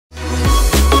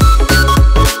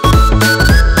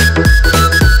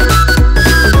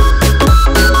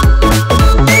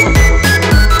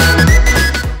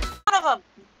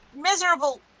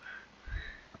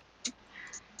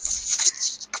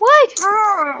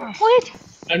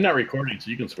I'm not recording,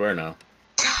 so you can swear now.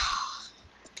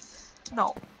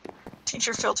 No.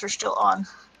 Teacher filter's still on.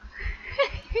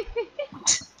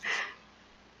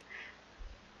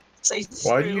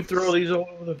 Why do you throw these all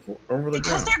over the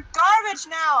Because ground? they're garbage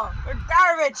now! They're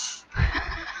garbage!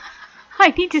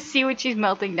 I need to see what she's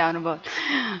melting down about.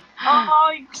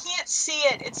 Oh, you can't see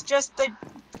it. It's just they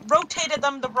rotated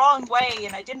them the wrong way,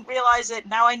 and I didn't realize it.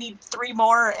 Now I need 3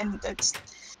 more, and it's...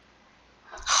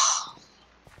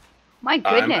 My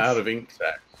goodness. I'm out of ink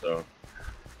sac, so...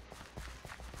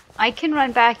 I can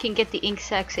run back and get the ink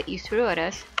sacs that you threw at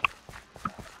us.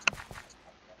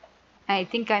 I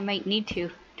think I might need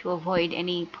to avoid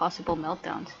any possible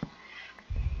meltdowns.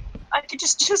 I could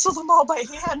just chisel them all by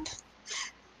hand.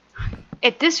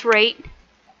 At this rate,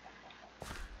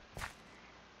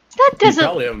 that doesn't. You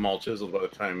probably have them all chiseled by the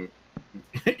time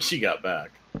she got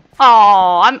back.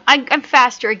 Oh, I'm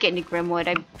faster at getting to Grimwood.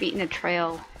 I've beaten a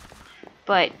trail,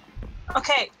 but.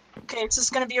 Okay, it's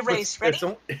just gonna be a race. Ready?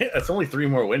 It's only 3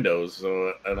 more windows,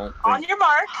 so I don't. Think... On your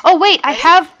mark. Oh wait, ready?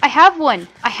 I have one.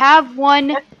 I have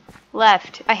one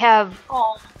left. I have.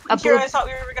 Oh, a here blue... I thought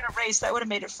we were gonna race. That would have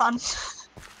made it fun.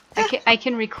 I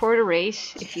can record a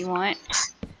race if you want.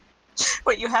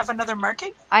 What, you have another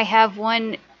marking? I have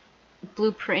one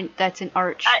blueprint that's an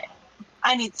arch.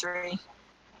 I need 3.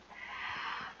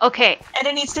 Okay. And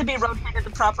it needs to be rotated the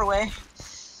proper way.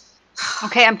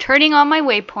 Okay, I'm turning on my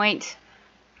waypoint.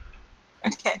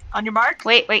 Okay, on your mark?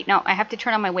 Wait, no. I have to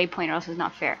turn on my waypoint or else it's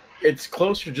not fair. It's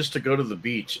closer just to go to the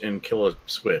beach and kill a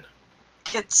squid.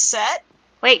 Get set.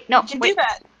 Wait, no. You can wait, do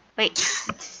that. Wait.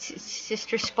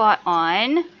 Sister spot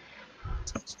on.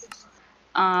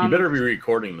 You better be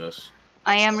recording this.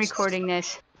 I am recording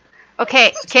this.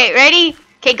 Okay, ready?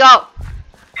 Okay, go.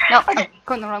 No, okay. I'm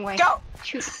going the wrong way. Go.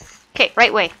 Shoot. Okay,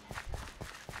 right way.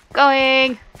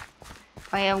 Going.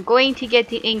 I am going to get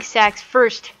the ink sacs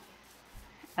first.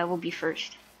 I will be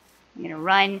first. I'm gonna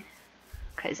run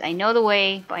because I know the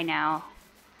way by now.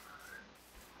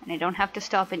 And I don't have to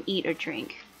stop and eat or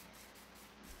drink.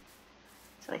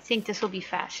 So I think this will be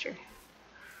faster.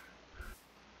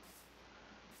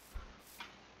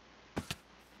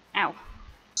 Ow.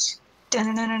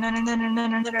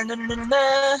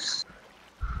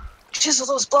 Chisel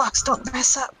those blocks, don't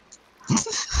mess up.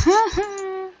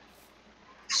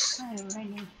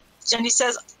 Jenny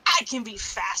says, I can be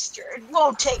faster. It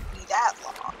won't take me that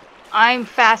long. I'm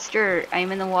faster.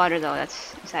 I'm in the water though.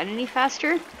 Is that any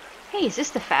faster? Hey, is this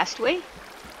the fast way?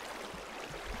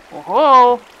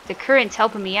 Oh, the current's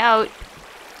helping me out.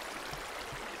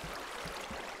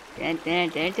 Ah,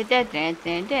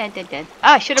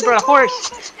 I should have brought a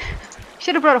horse.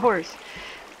 Should have brought a horse.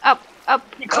 Up.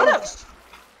 You could have.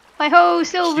 My ho,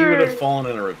 silver. She would have fallen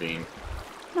in a ravine.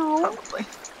 No. Probably.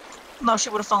 No, she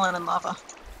would have fallen in lava.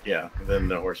 Yeah, then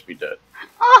the horse be dead.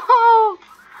 Oh.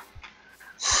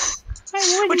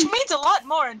 Which means a lot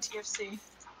more in TFC.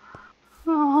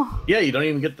 Oh. Yeah, you don't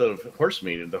even get the horse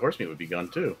meat. The horse meat would be gone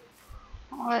too.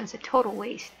 Oh, that's a total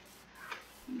waste.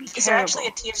 Is there actually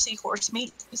a TFC horse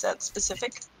meat? Is that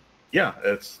specific? Yeah,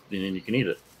 you can eat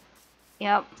it.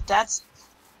 Yep. That's...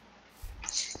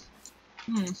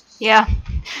 Yeah.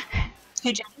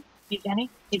 Hey, Jenny?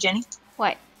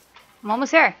 What? I'm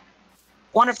almost there.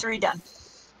 1 of 3 done.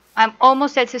 I'm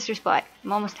almost at Sister Spot.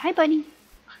 Hi, buddy.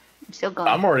 I'm still going.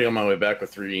 I'm already on my way back with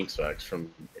 3 ink sacs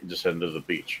from just heading to the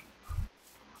beach.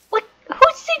 What?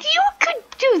 Who said you could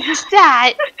do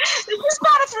that? This is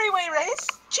not a 3-way race.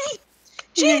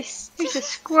 Jeez. There's a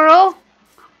squirrel.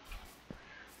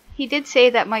 He did say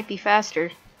that might be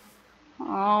faster.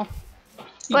 Oh.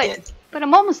 But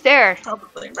I'm almost there.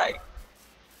 Probably right.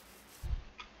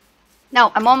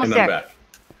 No, I'm almost there. Back.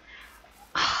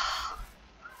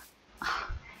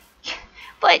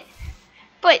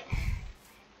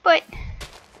 But.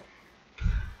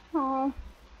 Oh.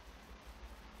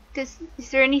 Is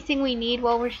there anything we need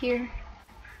while we're here?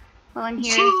 While I'm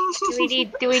here, do we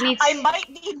need? I might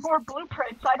need more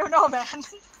blueprints. I don't know, man.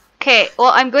 Okay,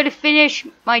 well, I'm going to finish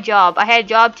my job. I had a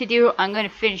job to do. I'm going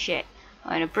to finish it.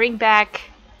 I'm going to bring back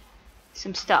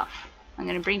some stuff. I'm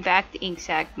going to bring back the ink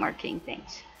sac marking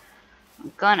things.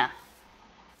 I'm gonna.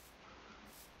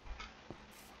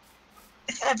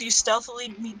 Have you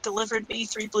stealthily delivered me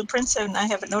 3 blueprints and I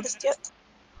haven't noticed yet?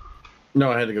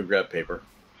 No, I had to go grab paper.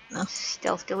 No.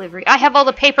 Stealth delivery. I have all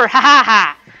the paper. Ha ha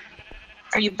ha.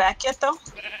 Are you back yet, though?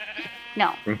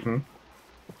 No.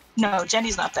 No,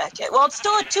 Jenny's not back yet. Well, it's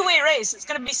still a 2-way race. It's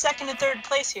going to be 2nd and 3rd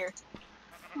place here.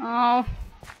 Oh.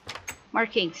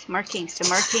 Markings.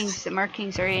 The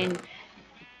markings are in.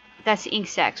 That's the ink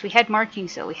sacs. We had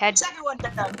markings, though. We had... Second one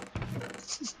done.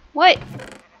 What?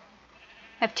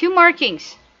 I have 2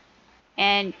 markings.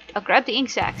 And I'll grab the ink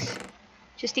sacs.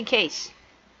 just in case.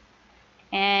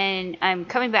 And I'm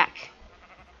coming back.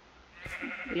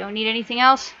 We don't need anything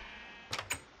else?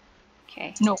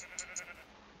 Okay. No.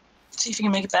 See if you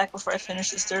can make it back before I finish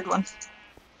this third one.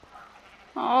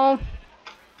 Oh.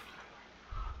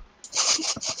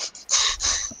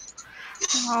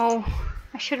 Oh.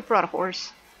 I should have brought a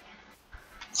horse.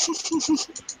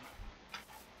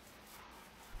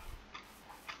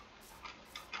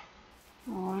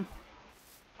 Oh.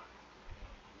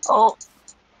 Oh.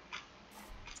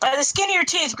 By the skin of your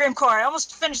teeth, Grimcore, I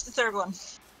almost finished the third one.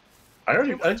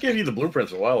 I gave you the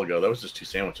blueprints a while ago. That was just 2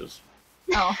 sandwiches.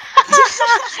 Oh.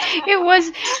 It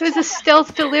was a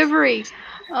stealth delivery.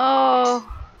 Oh.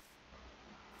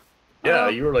 Yeah, Oh.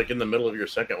 you were like in the middle of your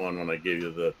second one when I gave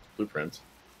you the blueprints.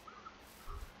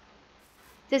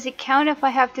 Does it count if I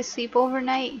have to sleep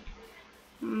overnight?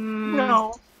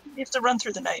 No. You have to run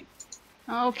through the night.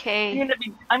 Okay.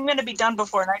 I'm gonna be done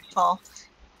before nightfall.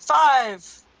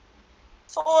 5,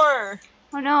 4.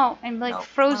 Oh no, I'm like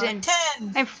frozen.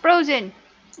 10. I'm frozen.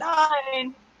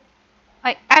 9.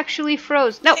 I actually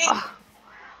froze. No. 8.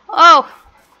 Oh.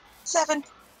 7.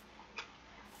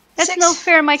 That's 6, no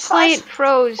fair. My 5, client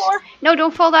froze. 4, No,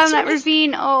 don't fall down that 3,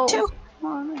 ravine. Oh. 2.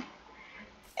 Oh.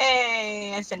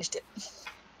 Hey, I finished it.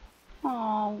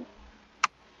 Oh.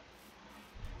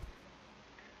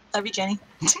 Love you, Jenny.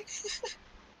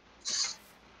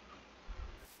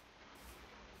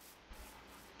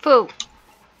 Foo.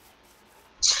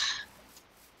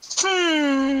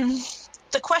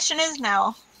 The question is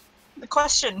now. The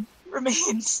question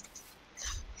remains.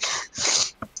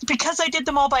 Because I did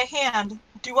them all by hand,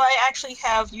 do I actually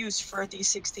have use for these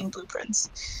 16 blueprints?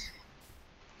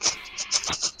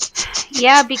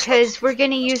 Yeah, because we're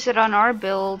gonna use it on our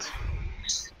build.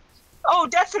 Oh,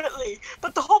 definitely.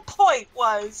 But the whole point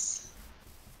was...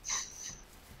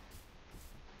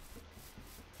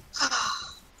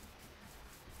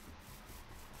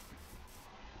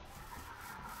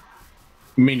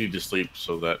 You may need to sleep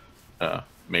so that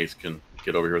Maize can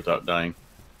get over here without dying.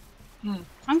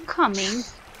 I'm coming.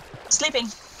 Sleeping.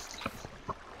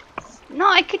 No,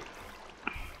 I could...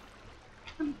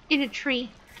 I'm in a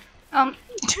tree.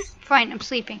 Fine, I'm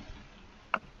sleeping.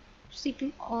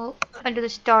 Sleeping all under the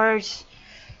stars.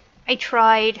 I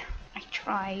tried.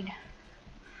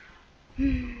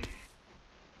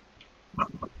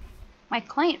 My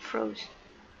client froze.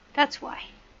 That's why.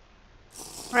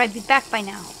 Or I'd be back by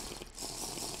now.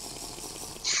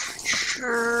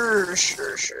 Sure.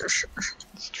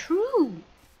 It's true.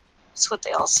 That's what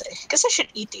they all say. Guess I should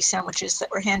eat these sandwiches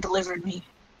that were hand-delivered me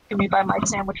by my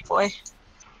sandwich boy.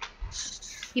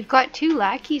 You've got 2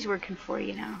 lackeys working for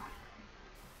you now.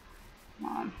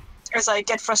 Mom. As I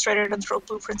get frustrated and throw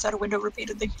blueprints out a window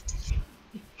repeatedly.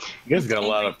 You guys got a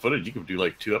lot of footage. You could do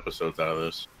like 2 episodes out of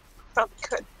this. Probably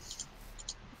could.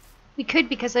 We could,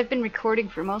 because I've been recording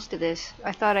for most of this.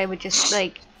 I thought I would just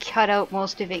like cut out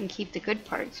most of it and keep the good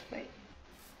parts, but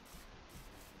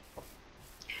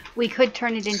we could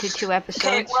turn it into 2 episodes.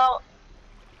 Okay, well,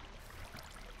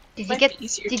 did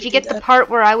easier you to get do the that. part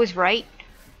where I was right?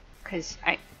 Because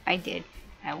I did.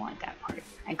 I want that part.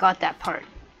 I got that part.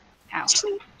 Ow.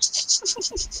 So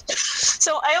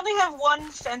I only have 1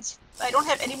 fence. I don't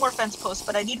have any more fence posts,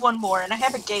 but I need 1 more, and I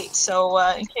have a gate. So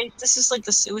in case this is like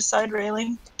the suicide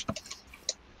railing.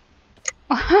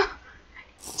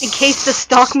 In case the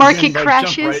stock market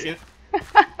crashes.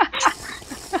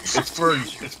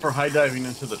 It's for high diving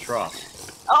into the trough.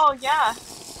 Oh yeah.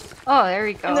 Oh, there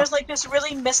we go. And there's like this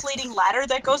really misleading ladder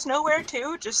that goes nowhere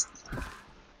too. Just.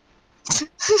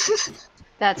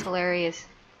 That's hilarious.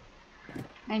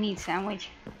 I need sandwich.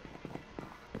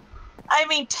 I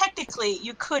mean, technically,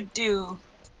 you could do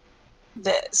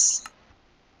this.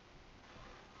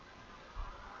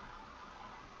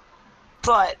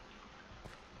 But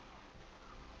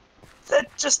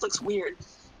that just looks weird.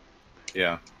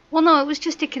 Yeah. Well, no, it was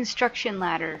just a construction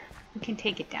ladder. We can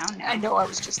take it down now. I know, I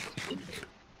was just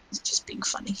being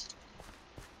funny.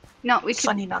 No, we could.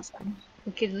 Funny, not funny.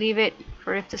 We could leave it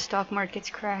for if the stock markets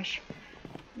crash.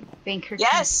 Banker.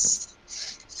 Yes!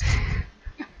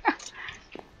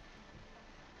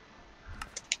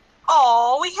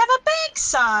 Oh, we have a bank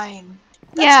sign!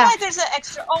 That's why there's an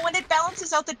extra... Oh, and it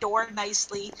balances out the door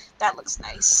nicely. That looks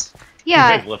nice.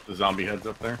 Yeah. You guys left the zombie heads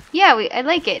up there? Yeah, I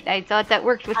like it. I thought that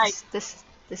worked with this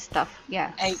stuff.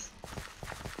 Yeah.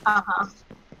 Uh-huh.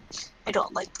 I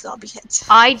don't like zombie heads.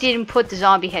 I didn't put the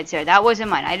zombie heads there. That wasn't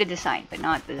mine. I did the sign, but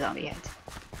not the zombie heads.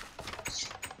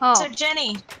 Oh. So,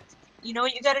 Jenny, you know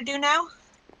what you gotta do now?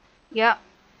 Yeah.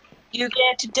 You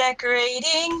get to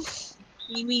decorating.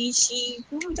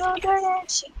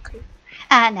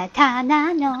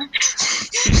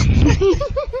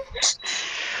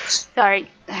 Sorry.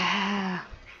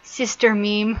 Sister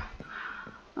meme.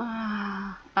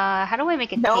 How do I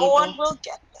make a No table? one will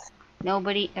get that.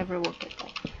 Nobody ever will get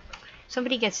that.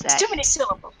 Somebody gets It's that. too many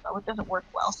syllables, though. It doesn't work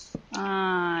well.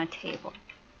 Table.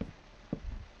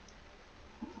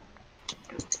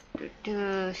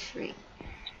 3.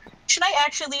 Should I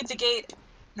actually leave the gate?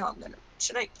 No, I'm gonna.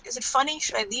 Should I? Is it funny?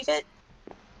 Should I leave it?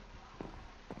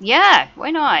 Yeah,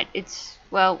 why not? It's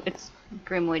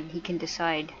Grimwood. He can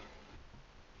decide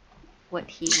what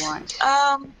he wants.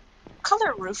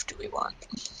 Color roof do we want?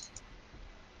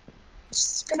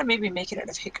 It's gonna maybe make it out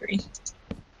of hickory.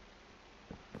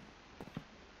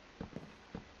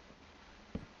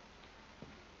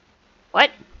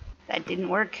 What? That didn't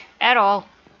work at all.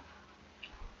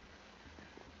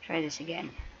 Try this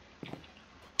again.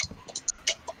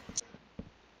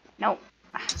 Nope.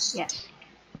 Yes.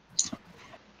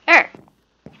 There.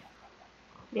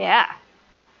 Yeah.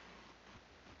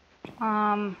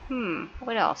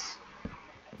 What else?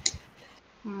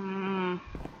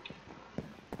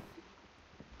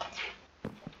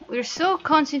 We're still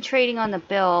concentrating on the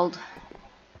build.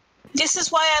 This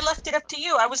is why I left it up to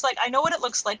you. I was like, I know what it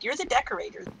looks like. You're the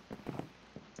decorator.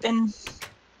 Been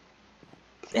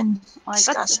Well,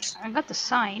 discussed. I got the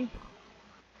sign.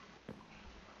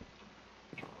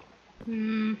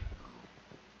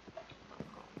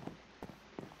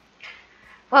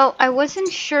 Well, I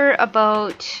wasn't sure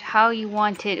about how you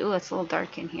wanted... Ooh, it's a little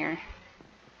dark in here.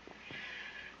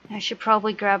 I should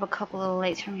probably grab a couple of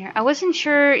lights from here. I wasn't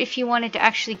sure if you wanted to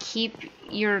actually keep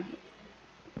your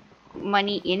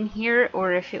money in here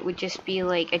or if it would just be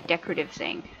like a decorative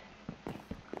thing.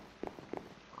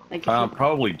 Like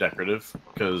probably decorative,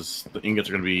 because the ingots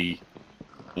are going to be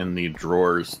in the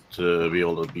drawers to be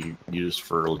able to be used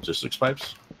for logistics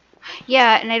pipes.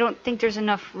 Yeah, and I don't think there's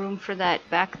enough room for that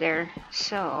back there,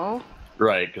 so...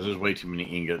 Right, because there's way too many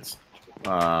ingots. If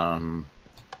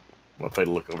I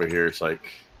look over here, it's like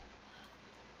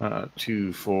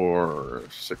 2, 4,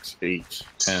 6, 8,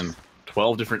 10,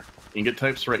 12 different ingot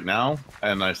types right now,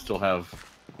 and I still have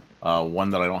one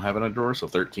that I don't have in a drawer, so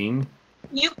 13.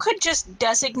 You could just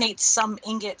designate some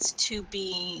ingots to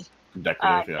be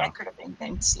Decorative, yeah. decorative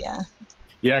ingots, yeah.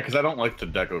 Yeah, because I don't like the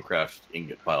DecoCraft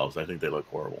ingot piles. I think they look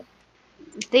horrible.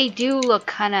 They do look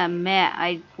kind of meh.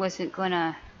 I wasn't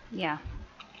gonna... Yeah.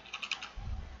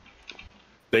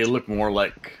 They look more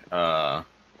like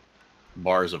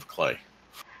bars of clay.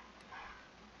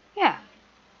 Yeah.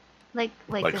 Like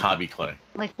hobby clay.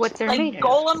 Like what they're like made of.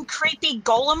 golem, creepy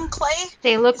golem clay?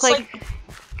 They look It's like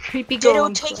creepy Ditto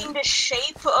golem taking clay. the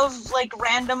shape of like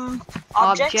random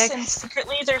objects, and Objects.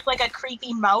 secretly there's like a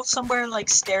creepy mouth somewhere like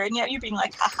staring at you, being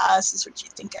like, haha, this is what you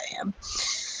think I am.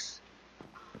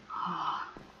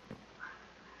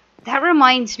 That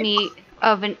reminds me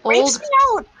of an Creeps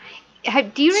old... me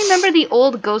out! Do you remember the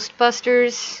old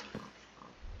Ghostbusters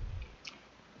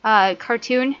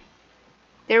cartoon?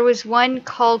 There was one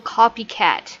called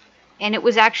Copycat, and it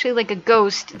was actually like a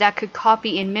ghost that could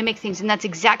copy and mimic things, and that's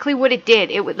exactly what it did.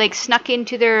 It would like snuck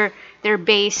into their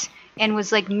base and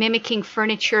was like mimicking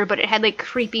furniture, but it had like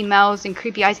creepy mouths and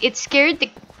creepy eyes. It scared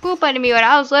the poop out of me when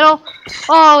I was little.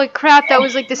 Holy crap, that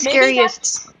was like the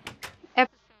scariest episode.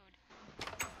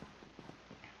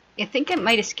 I think it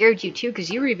might have scared you too, because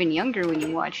you were even younger when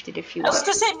you watched it. If you I was were.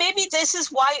 gonna say, maybe this is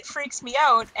why it freaks me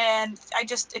out, and I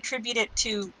just attribute it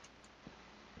to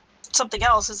something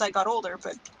else as I got older,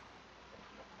 but...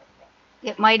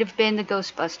 It might have been the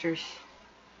Ghostbusters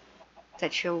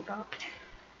that showed up.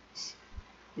 It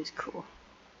was cool.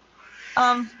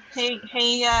 Hey,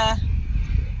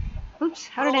 Oops,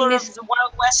 how did I ruler miss... of the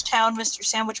Wild West town, Mr.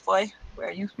 Sandwich Boy, where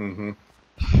are you? Mm-hmm.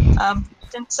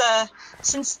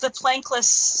 Since the Plankless,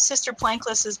 Sister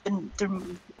Plankless has been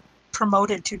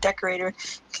promoted to decorator,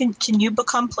 can you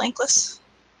become Plankless?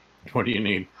 What do you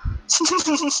need?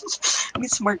 I need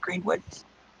some more greenwood.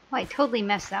 Oh, I totally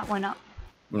messed that one up.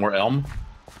 More elm?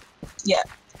 Yeah.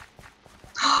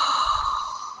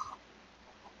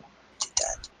 Did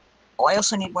that. Oh, I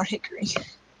also need more hickory.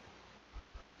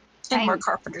 And more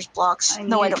carpenter's blocks. I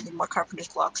don't need more carpenter's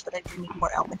blocks, but I do need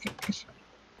more elm and hickory.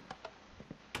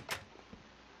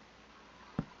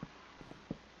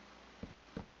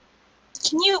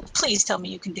 Can you please tell me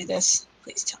you can do this?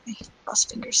 Please tell me. Cross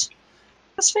fingers.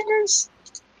 Cross fingers?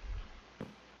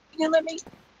 Can you let me?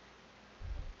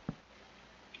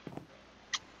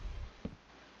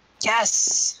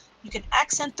 Yes! You can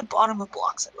accent the bottom of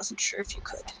blocks. I wasn't sure if you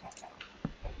could.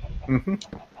 Mm-hmm.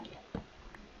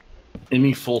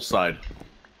 Any full side.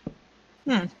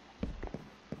 I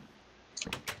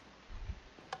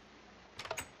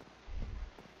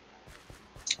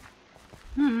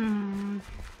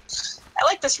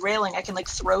like like this railing. I can like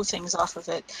throw things off of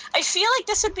it. I feel like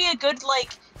this would be a good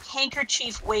like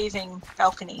handkerchief waving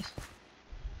balcony.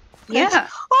 Yeah. Like,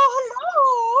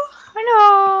 oh,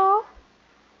 Hello.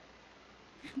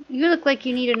 You look like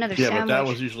you need another Yeah, sandwich. but that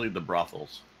was usually the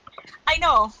brothels. I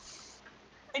know.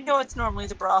 I know it's normally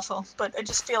the brothel, but I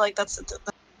just feel like that's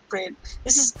great.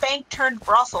 This is bank turned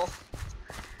brothel.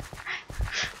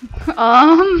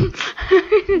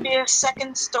 Be a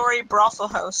second-story brothel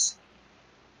house.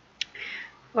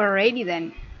 Alrighty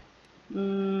then.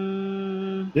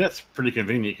 Yeah, it's pretty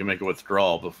convenient. You can make a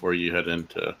withdrawal before you head in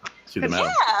to see the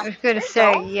madam. I was gonna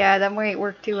say, yeah, that might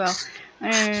work too well.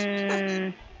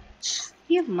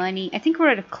 You have money. I think we're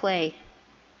out of clay.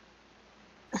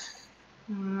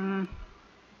 You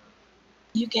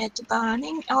get the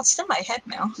burning. Oh, it's in my head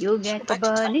now. You'll get the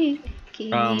bunny.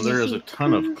 There is a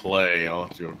ton of clay. I'll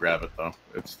have to go grab it though.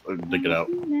 It's dig it out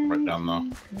right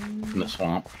down in the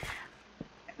swamp.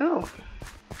 Oh.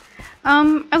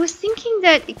 I was thinking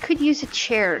that it could use a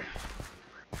chair.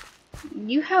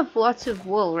 You have lots of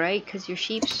wool, right? Because your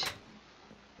sheep's...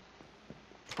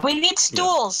 We need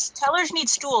stools. Yeah. Tellers need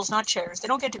stools, not chairs. They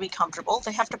don't get to be comfortable.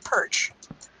 They have to perch.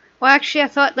 Well, actually, I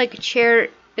thought like a chair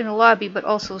in the lobby, but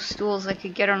also stools I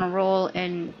could get on a roll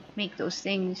and make those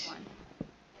things.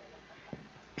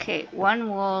 Okay, one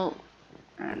wool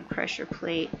and pressure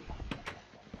plate.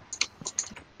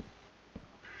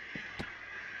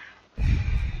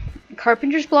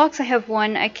 Carpenter's blocks, I have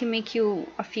one. I can make you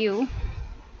a few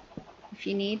if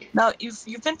you need. No,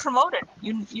 you've been promoted.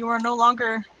 You are no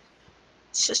longer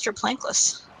Sister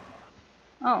Plankless.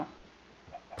 Oh.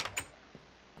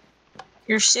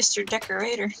 You're Sister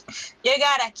Decorator. You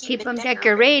gotta keep them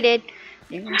decorated.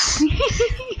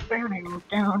 Down,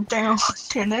 down, down,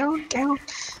 down, down.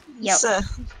 Yep. It's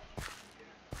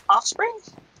offspring?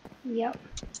 Yep.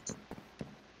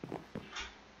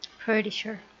 Pretty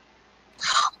sure.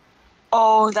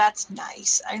 Oh, that's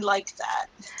nice. I like that.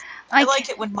 I like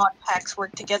it when mod packs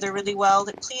work together really well.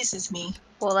 It pleases me.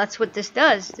 Well, that's what this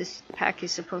does. This pack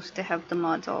is supposed to have the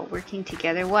mods all working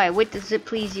together. Why? What does it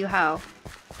please you? How?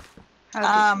 How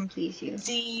does it please you?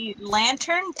 The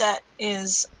lantern that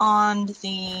is on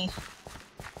the...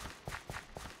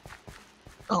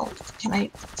 Oh, can I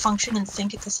function and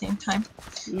think at the same time?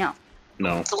 No.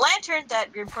 No. The lantern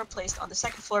that Grimwood placed on the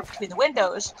second floor between the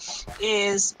windows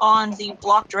is on the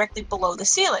block directly below the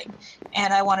ceiling.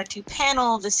 And I wanted to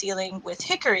panel the ceiling with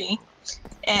hickory.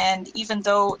 And even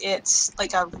though it's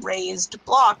like a raised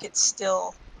block, it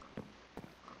still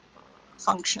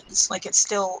functions. Like it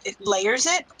layers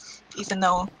it, even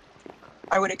though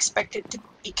I would expect it to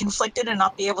be conflicted and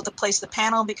not be able to place the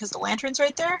panel because the lantern's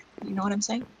right there. You know what I'm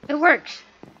saying? It works.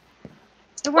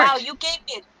 It works. Wow, you gave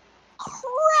me a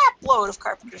crap load of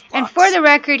carpenter's blocks. And for the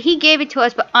record, he gave it to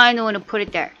us, but I'm the one who put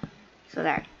it there. So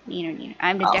there.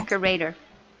 I'm the decorator.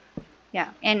 Yeah.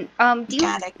 And do you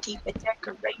gotta keep it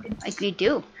decorated. I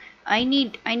do. I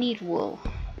need wool.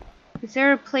 Is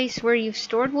there a place where you've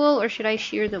stored wool, or should I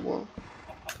shear the wool?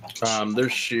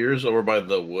 There's shears over by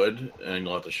the wood, and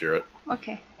you'll have to shear it.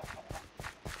 Okay.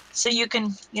 So you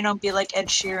can, be like Ed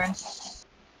Sheeran.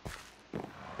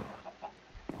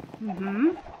 Mm-hmm.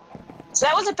 So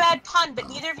that was a bad pun, but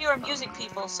neither of you are music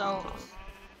people, so...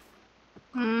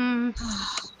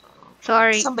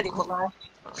 Sorry. Somebody will laugh.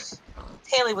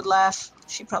 Haley would laugh.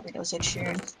 She probably knows Ed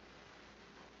Sheeran.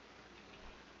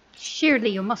 Surely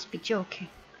you must be joking.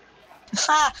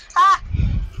 Ha! Ha!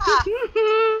 Ha!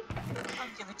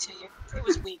 I'll give it to you. It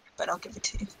was weak, but I'll give it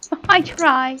to you. I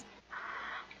try.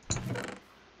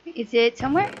 Is it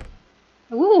somewhere?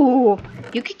 Ooh,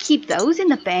 you could keep those in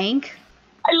the bank.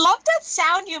 I love that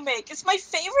sound you make. It's my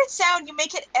favorite sound. You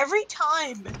make it every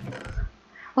time.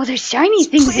 Well, there's shiny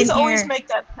things in here. Please always make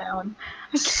that sound.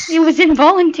 It was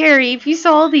involuntary. If you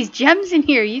saw all these gems in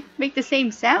here, you'd make the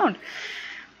same sound.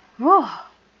 Whoa.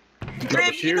 No,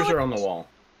 the shears are on the wall.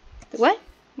 What?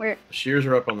 Where? The shears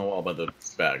are up on the wall by the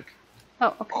bag.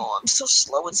 Oh, okay. Oh, I'm so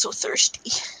slow and so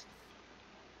thirsty.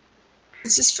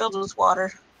 This is filled with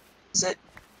water. Is it?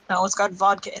 No, it's got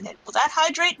vodka in it. Will that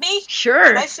hydrate me? Sure.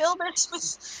 Can I fill this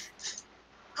with...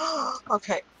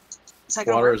 Okay.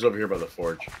 Water is over here by the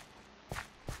forge.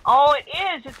 Oh, it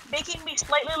is! It's making me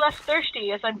slightly less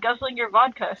thirsty as I'm guzzling your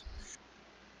vodka.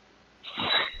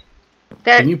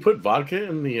 Can you put vodka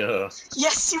in the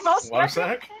yes, you must water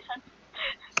sack?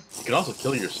 You can also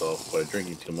kill yourself by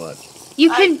drinking too much. You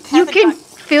can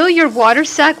fill your water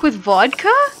sack with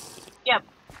vodka? Yep.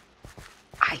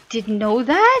 I didn't know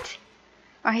that.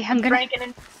 I'm gonna drank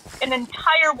an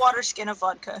entire water skin of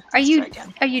vodka. Are you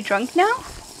drunk now?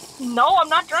 No, I'm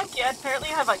not drunk yet. Apparently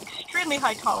I have an extremely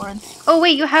high tolerance. Oh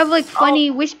wait, you have like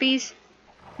funny wispies.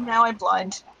 Now I'm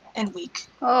blind. and weak.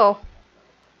 Oh.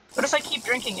 What if I keep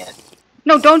drinking it?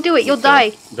 No, don't do it. You'll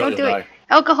die. Don't do it. Die.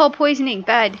 Alcohol poisoning.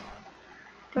 Bad.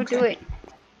 Don't do it.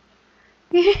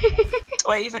 Do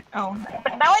I even... Oh,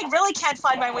 but now I really can't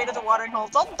find my way to the watering hole.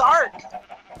 It's all dark.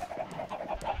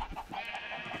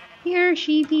 Here,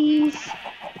 sheepies.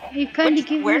 You come to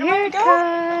give where you a do I go?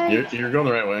 haircut. You're going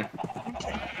the right way.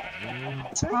 Okay.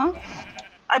 Huh?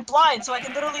 I'm blind, so I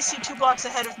can literally see 2 blocks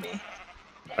ahead of me.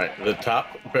 Alright, the top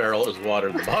barrel is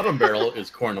water, the bottom barrel is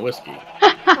corn whiskey.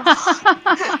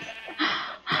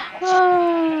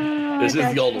 Oh, This is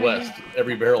that's the Old funny. West.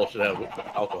 Every barrel should have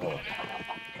alcohol.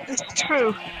 It's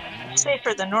true.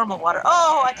 Safer than normal water.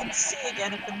 Oh, I can see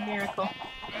again. It's a miracle.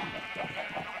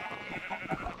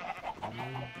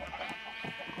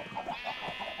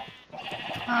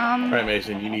 Alright,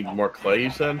 Mason, you need more clay,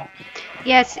 you said?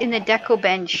 Yes, in the deco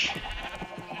bench.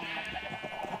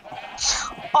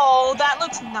 Oh, that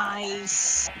looks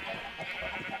nice.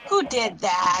 Who did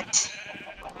that?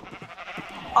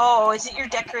 Oh, is it your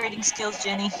decorating skills,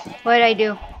 Jenny? What'd I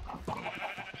do?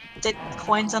 The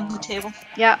coins on the table?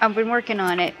 Yeah, I've been working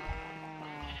on it.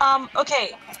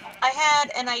 Okay. I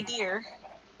had an idea.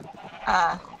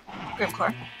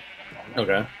 Grimcore.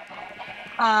 Okay.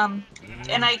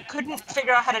 And I couldn't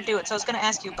figure out how to do it, so I was going to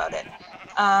ask you about it.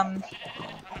 And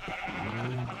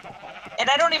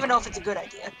I don't even know if it's a good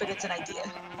idea, but it's an idea.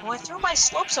 Oh, I threw my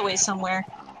slopes away somewhere.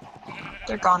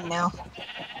 They're gone now.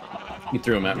 You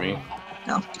threw them at me.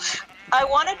 No. I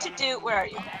wanted to do... Where are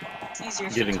you? It's easier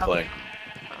if Getting you come. clay.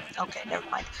 Okay, never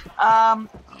mind. I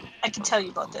can tell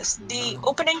you about this. The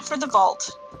opening for the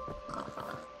vault.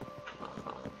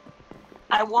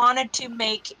 I wanted to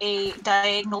make a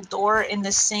diagonal door in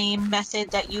the same method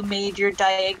that you made your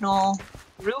diagonal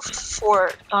roof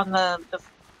for on the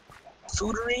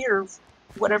foodery or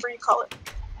whatever you call it.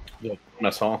 The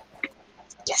mess hall.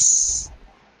 Yes.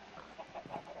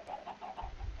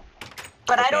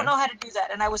 But I don't know how to do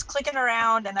that, and I was clicking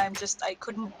around, and I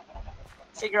couldn't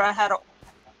figure out how to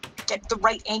get the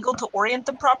right angle to orient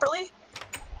them properly.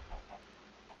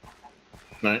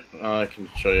 Right, I can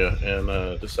show you in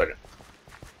just a second.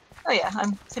 Oh yeah,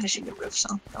 I'm finishing the roof,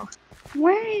 so no.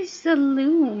 Where is the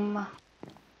loom?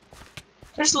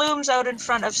 There's looms out in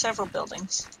front of several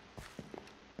buildings.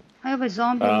 I have a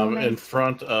zombie looming. In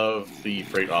front of the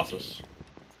freight office.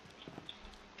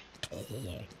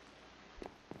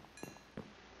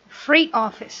 Freight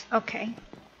office. Okay.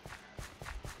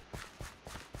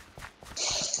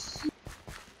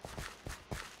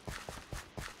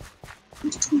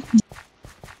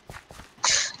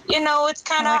 You know, it's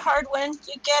kind of hard when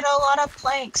you get a lot of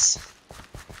planks.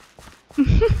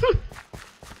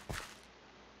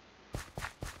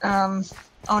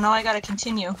 Oh no, I gotta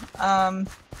continue.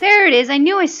 There it is. I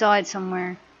knew I saw it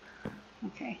somewhere.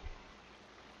 Okay.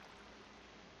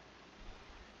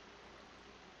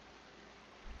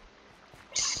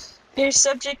 Your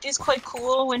subject is quite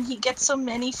cool when he gets so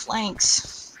many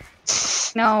flanks.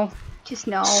 No. Just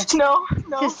no. No.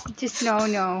 Just no.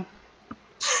 No.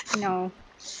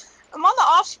 I'm on the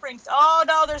offspring. Oh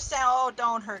no, there's sound. Oh,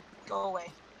 don't hurt. Go away.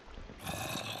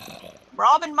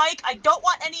 Rob and Mike, I don't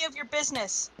want any of your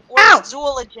business. Or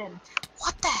zoology.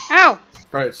 What the hell? Ow!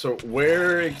 Alright, so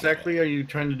where exactly are you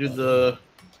trying to do the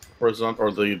horizontal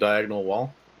or the diagonal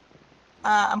wall?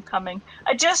 I'm coming.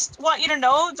 I just want you to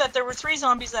know that there were 3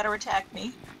 zombies that attacked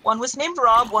me. One was named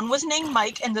Rob, one was named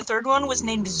Mike, and the third one was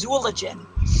named Zoologin.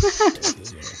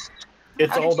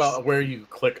 It's all about where you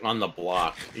click on the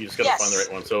block. You just gotta find the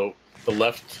right one. So the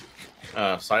left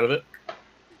side of it.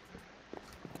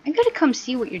 I gotta come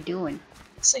see what you're doing.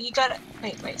 So you gotta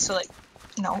wait. So like,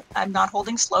 no, I'm not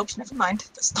holding slopes. Never mind.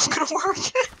 That's not gonna work.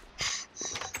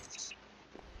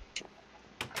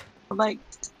 Like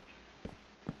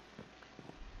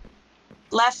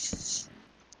left.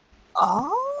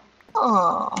 Oh.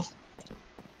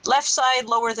 Left side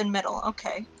lower than middle.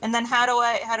 Okay. And then how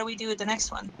do we do the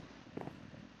next one?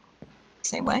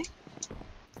 Same way?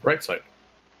 Right side.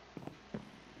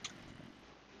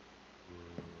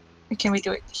 Can we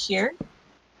do it here?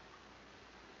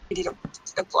 We need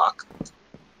a block.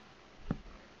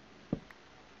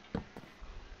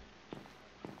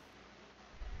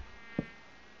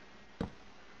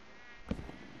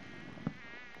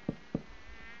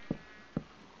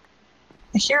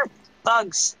 I hear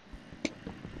bugs.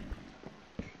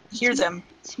 I hear them.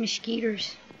 It's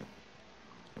mosquitoes.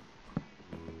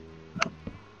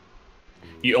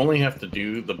 You only have to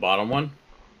do the bottom one.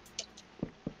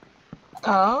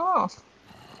 Oh.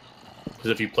 Because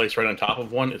if you place right on top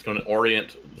of one, it's going to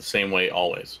orient the same way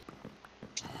always.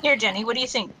 Here, Jenny, what do you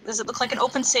think? Does it look like an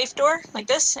open safe door like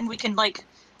this? And we can, like,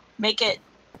 make it,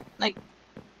 like,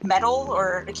 metal,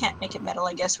 or I can't make it metal,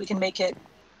 I guess. We can make it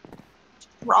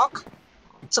rock.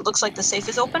 So it looks like the safe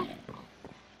is open.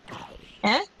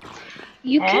 Eh?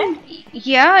 You can,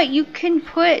 yeah, you can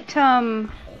put,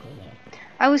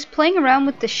 I was playing around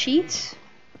with the sheets.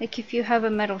 Like if you have a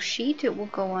metal sheet, it will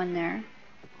go on there.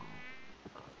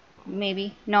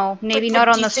 Maybe. No, maybe not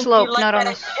on the slope, not on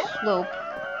the slope.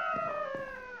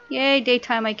 Yay,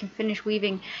 daytime, I can finish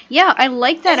weaving. Yeah, I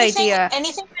like that idea.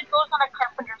 Anything that goes on a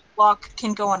carpenter's block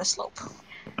can go on a slope.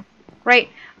 Right.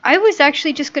 I was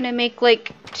actually just going to make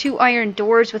like 2 iron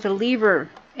doors with a lever,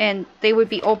 and they would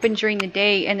be open during the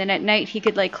day, and then at night he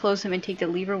could like close them and take the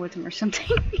lever with him or something.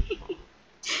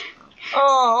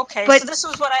 Oh, okay. But, so this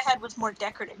was what I had was more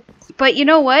decorative. But you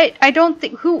know what? I don't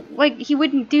think he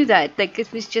wouldn't do that. Like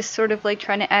it was just sort of like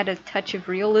trying to add a touch of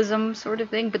realism sort of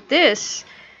thing. But this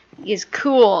is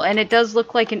cool, and it does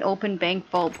look like an open bank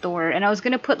vault door. And I was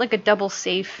gonna put like a double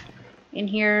safe in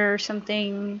here or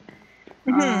something.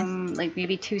 Like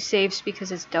maybe 2 safes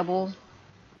because it's double.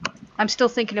 I'm still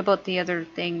thinking about the other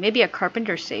thing. Maybe a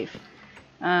carpenter safe.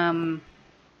 I'm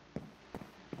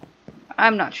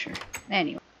not sure.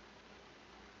 Anyway.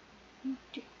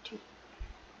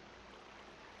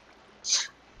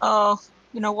 Oh,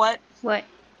 you know what? What?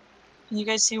 Can you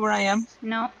guys see where I am?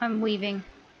 No, I'm weaving.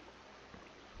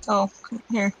 Oh,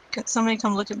 here. Somebody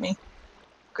come look at me.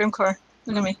 Grimcore,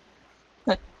 look at me.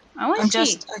 Look. I want to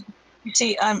see. You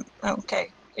see, I'm... Okay.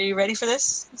 Are you ready for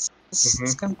this?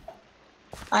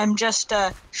 I'm just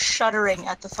shuddering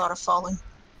at the thought of falling.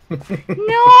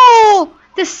 No!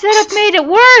 The setup made it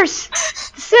worse!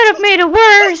 The setup made it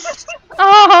worse!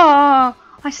 Oh!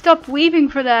 I stopped weaving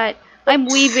for that. I'm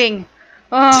weaving.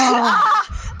 Oh!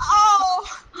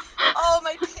 Oh,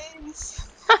 my pains.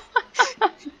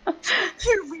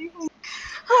 You're weaving.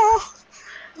 Oh.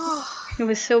 It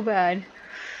was so bad.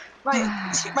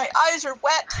 My eyes are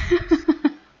wet.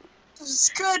 It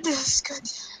was good. It was good.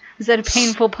 Was that a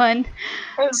painful pun?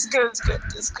 It was good. It was good.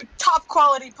 It was good. Top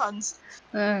quality puns.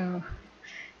 Oh.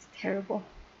 It's terrible.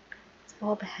 It's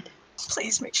all bad.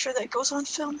 Please make sure that goes on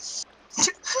film.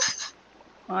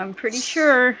 I'm pretty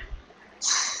sure.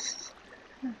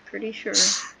 I'm pretty sure.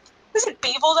 Is it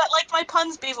Beeble that liked my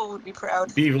puns? Beeble would be proud.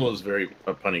 Beeble is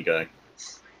a punny guy.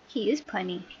 He is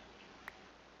punny.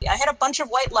 I had a bunch of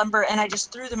white lumber and I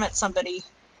just threw them at somebody.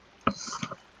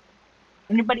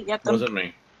 Anybody get them? Wasn't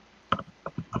me.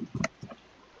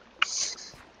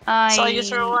 Saw you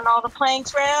throwing all the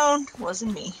planks round.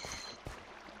 Wasn't me.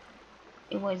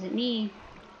 It wasn't me.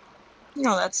 You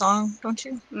know that song, don't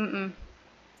you? Mm-mm.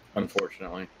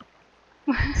 Unfortunately.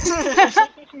 I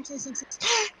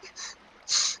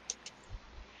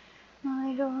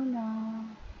don't know.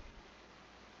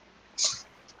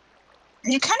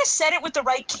 You kind of said it with the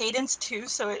right cadence too,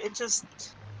 so it just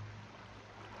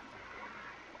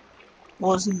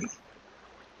wasn't me.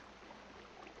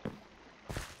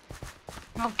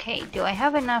 Okay, do I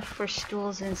have enough for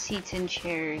stools and seats and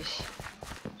chairs?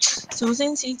 Stools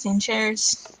and seats and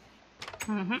chairs.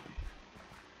 Mm-hmm.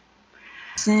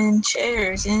 And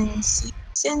chairs and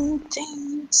seats and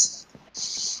things.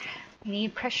 I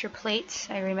need pressure plates,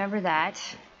 I remember that.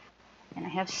 And I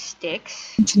have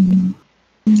sticks.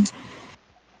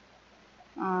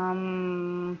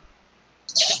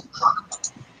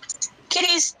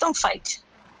 Kitties, don't fight.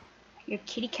 Your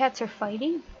kitty cats are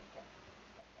fighting?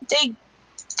 They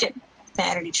get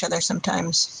mad at each other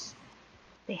sometimes.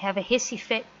 They have a hissy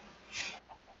fit.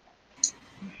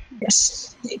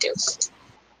 Yes, they do.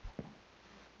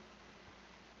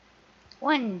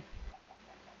 1.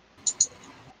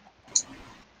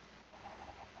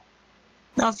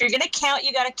 Now, if you're gonna count,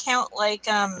 you gotta count like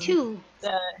 2.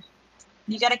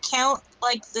 You gotta count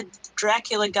like the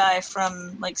Dracula guy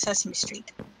from like Sesame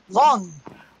Street. 1.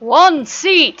 1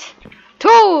 seat.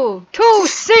 2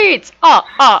 seats.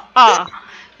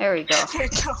 There we go. There you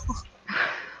go.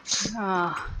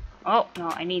 Oh no,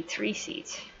 I need 3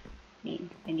 seats. I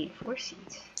need 4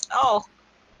 seats. Oh.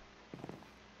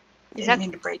 Does Didn't that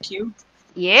mean to break you.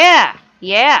 Yeah.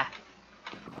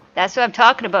 That's what I'm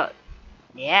talking about.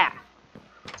 Yeah.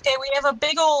 Okay, we have a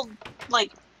big old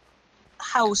like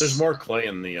house. There's more clay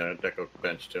in the deco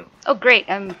bench too. Oh great,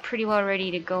 I'm pretty well ready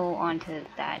to go on to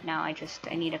that now. I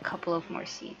need a couple of more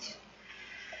seats.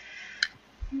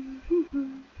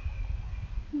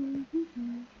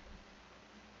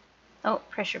 Oh,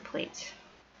 pressure plates.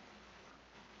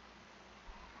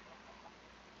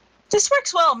 This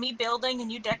works well, me building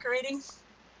and you decorating.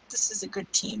 This is a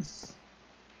good team.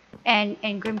 And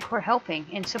Grimcore helping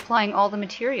and supplying all the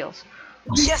materials.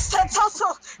 Yes, that's also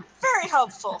very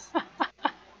helpful.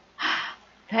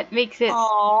 That makes it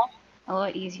Aww. a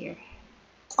lot easier.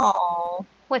 Aww.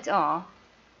 What's aw?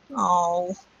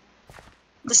 Aww.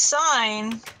 The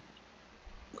sign,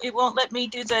 it won't let me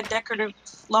do the decorative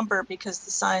lumber because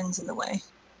the sign's in the way.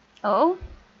 Oh?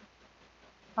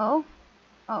 Oh?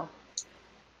 Oh.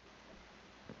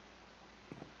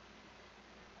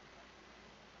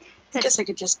 I guess I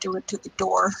could just do it to the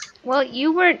door. Well,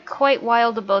 you weren't quite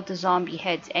wild about the zombie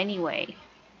heads anyway.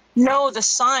 No, the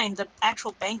sign, the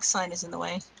actual bank sign is in the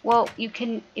way. Well, you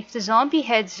can, if the zombie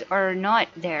heads are not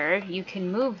there, you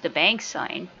can move the bank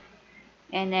sign,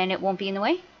 and then it won't be in the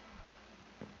way.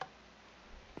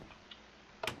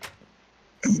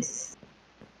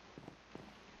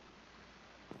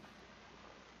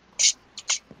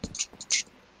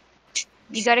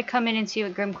 You gotta come in and see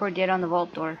what Grimcore did on the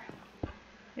vault door.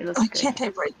 It looks good. Can't I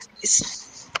break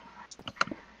these?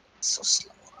 So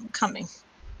slow. I'm coming.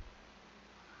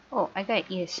 Oh, I gotta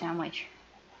eat a sandwich.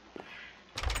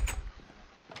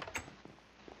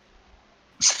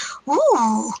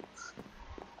 Ooh!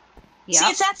 Yeah. See,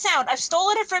 it's that sound. I've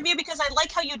stolen it from you because I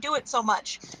like how you do it so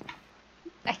much.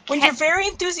 I When you're can't. very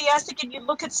enthusiastic and you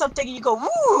look at something and you go,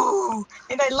 woo!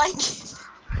 And I like it.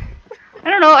 I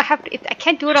don't know. I have to. I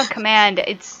can't do it on command.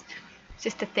 It's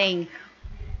just a thing.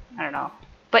 I don't know.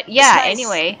 But yeah. Nice.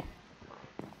 Anyway,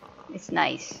 it's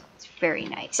nice. It's very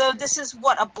nice. So this is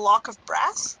what, a block of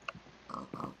brass?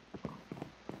 Or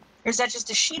is that just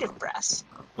a sheet of brass?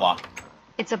 Block.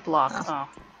 It's a block. Oh.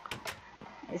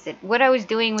 Is it? What I was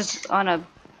doing was on a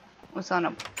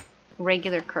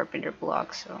regular carpenter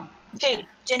block. So. Okay,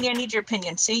 Jenny, I need your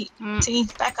opinion. See, Mm. see,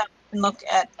 back up and look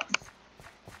at.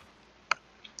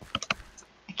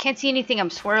 I can't see anything. I'm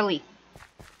swirly.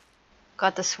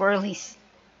 Got the swirlies.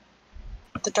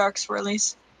 The dark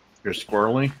swirlies. You're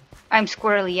squirrely? I'm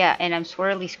squirrely, yeah, and I'm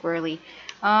squirrely.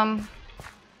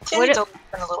 Jenny's always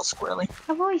been a little squirrely.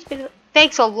 I've always been.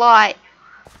 Thanks a lot.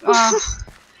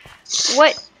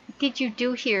 What did you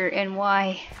do here and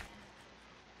why?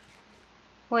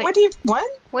 What?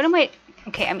 What am I?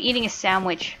 Okay, I'm eating a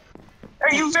sandwich.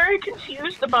 Are you very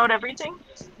confused about everything?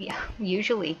 Yeah,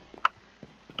 usually.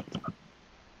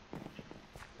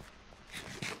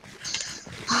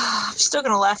 I'm still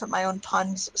gonna laugh at my own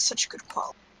puns. It was such good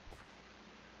quality.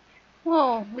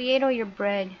 Whoa, we ate all your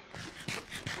bread.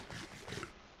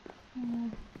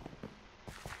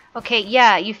 Okay,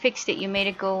 yeah, you fixed it. You made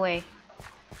it go away.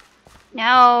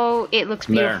 Now it looks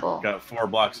beautiful. There, got 4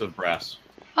 blocks of brass.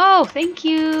 Oh, thank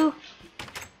you.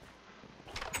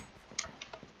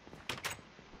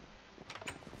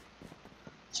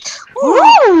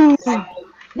 Ooh!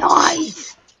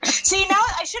 Nice. See, now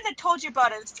I shouldn't have told you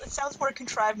about it. It sounds more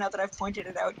contrived now that I've pointed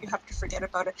it out. You have to forget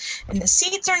about it. And the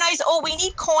seats are nice. Oh, we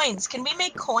need coins. Can we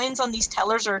make coins on these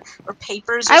tellers or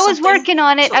papers or I was something? working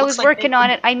on it. So it I looks was like working on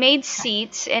paper? it. I made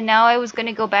seats, and now I was going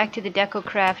to go back to the Deco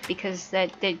Craft because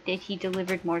that he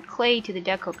delivered more clay to the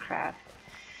Deco Craft.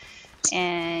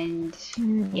 And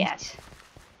yes.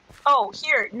 Oh,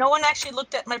 here. No one actually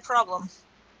looked at my problem.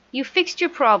 You fixed your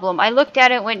problem. I looked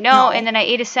at it, went no, and then I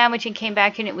ate a sandwich and came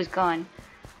back and it was gone.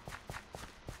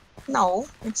 No,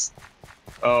 it's.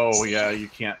 Oh yeah, you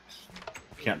can't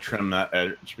trim that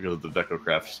edge because of the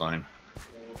DecoCraft sign.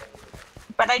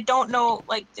 But I don't know,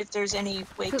 like, if there's any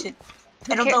way to.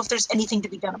 I don't know if there's anything to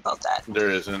be done about that. There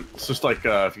isn't. It's just like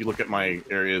if you look at my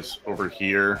areas over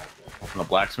here in the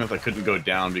blacksmith, I couldn't go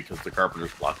down because the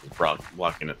carpenter's block was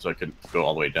blocking it, so I couldn't go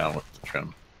all the way down with the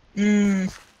trim.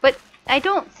 But I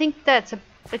don't think that's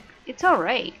it's all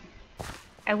right.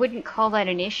 I wouldn't call that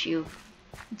an issue.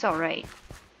 It's all right.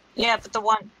 Yeah, but the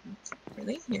one.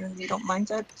 Really? You don't mind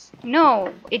that?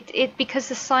 No, it because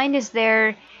the sign is there.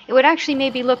 It would actually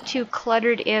maybe look too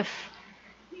cluttered if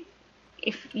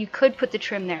you could put the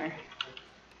trim there.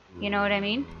 You know what I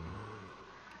mean?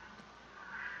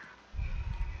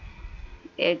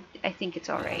 I think it's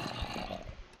all right.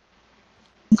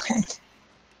 Okay.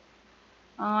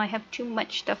 Oh, I have too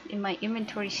much stuff in my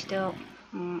inventory still.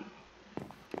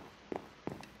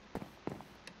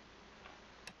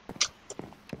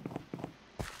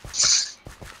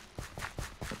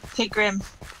 Hey, Grim.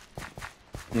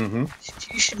 Mm-hmm.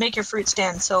 You should make your fruit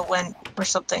stand so when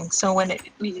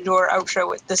we do our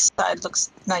outro, this side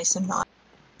looks nice and not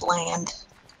bland.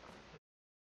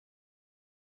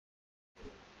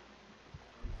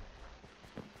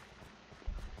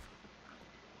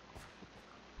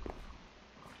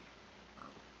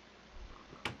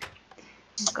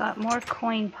 Got more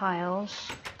coin piles.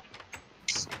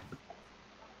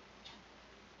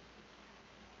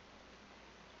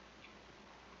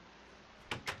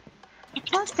 I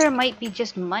thought there might be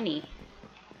just money.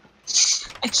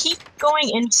 I keep going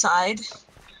inside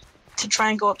to try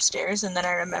and go upstairs, and then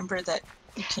I remember that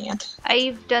you can't.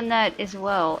 I've done that as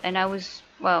well, and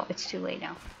well, it's too late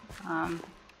now.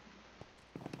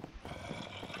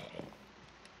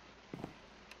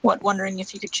 What, wondering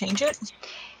if you could change it?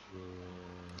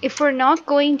 If we're not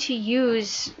going to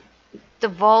use the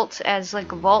vault as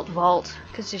like a vault,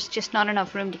 because there's just not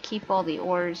enough room to keep all the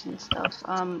ores and stuff,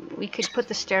 we could put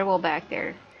the stairwell back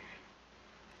there.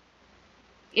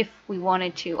 If we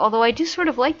wanted to. Although I do sort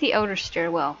of like the outer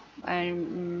stairwell.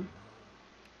 You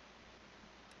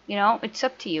know, it's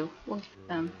up to you. We'll,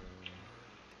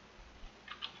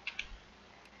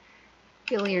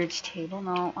 billiards table,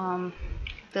 no.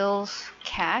 Bills,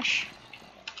 cash,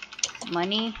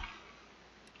 money.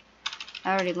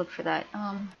 I already looked for that.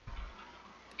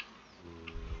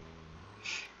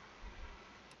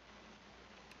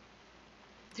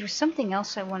 There was something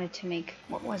else I wanted to make.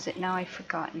 What was it? Now I've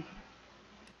forgotten.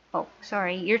 Oh,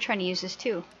 sorry. You're trying to use this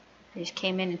too. I just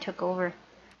came in and took over.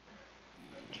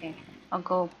 Okay. I'll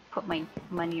go put my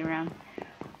money around.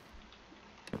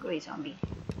 Go away, zombie.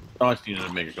 Oh, I just needed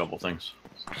to make a couple things.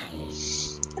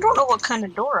 I don't know what kind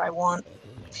of door I want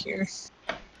here.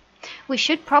 We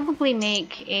should probably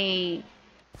make a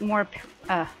more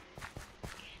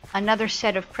another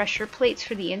set of pressure plates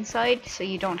for the inside, so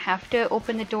you don't have to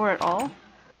open the door at all.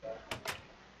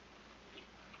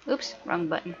 Oops, wrong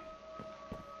button.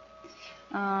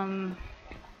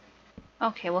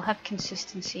 Okay, we'll have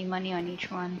consistency, money on each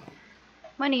one.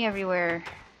 Money everywhere.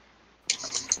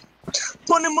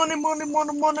 Money, money, money,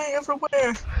 money, money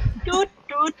everywhere. Do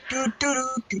do do do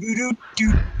do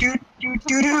do do do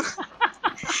do do.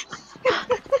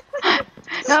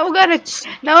 Now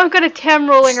I've got a Tem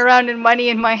rolling around in money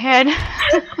in my head. You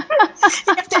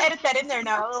have to edit that in there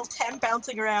now. A little Tem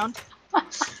bouncing around.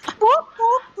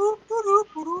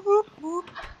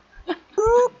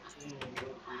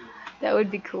 That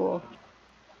would be cool.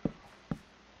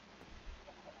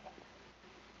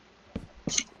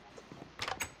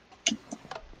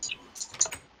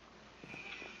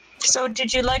 So,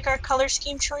 did you like our color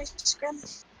scheme choice, Grim?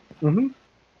 Mm-hmm.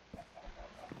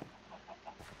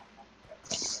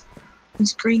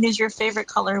 Since green is your favorite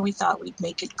color, we thought we'd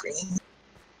make it green.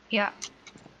 Yeah.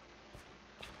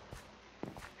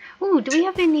 Ooh, do we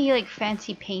have any like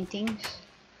fancy paintings?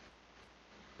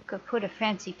 Could put a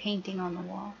fancy painting on the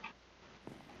wall.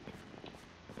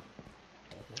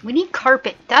 We need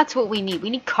carpet. That's what we need. We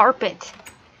need carpet.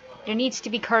 There needs to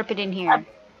be carpet in here.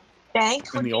 Bank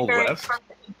In would the be Old very West? perfect.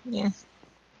 Yeah.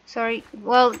 Sorry.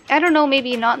 Well, I don't know.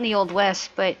 Maybe not in the Old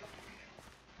West, but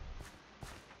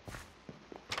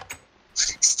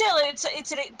Still,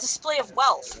 it's a display of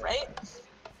wealth, right?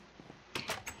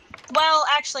 Well,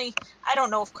 actually, I don't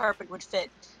know if carpet would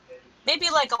fit. Maybe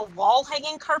like a wall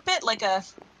hanging carpet, like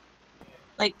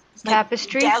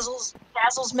tapestry.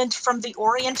 dazzlement from the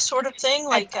Orient sort of thing,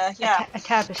 like yeah. A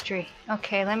tapestry.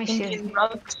 Okay, let me Indian see.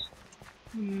 rugs.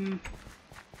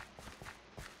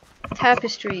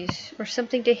 Tapestries or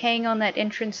something to hang on that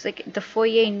entrance. Like the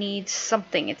foyer needs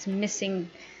something. It's missing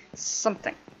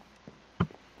something.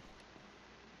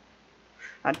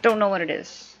 I don't know what it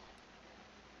is.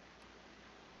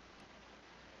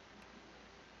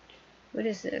 What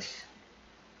is this?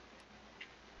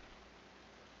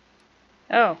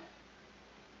 Oh.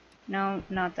 No,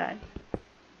 not that.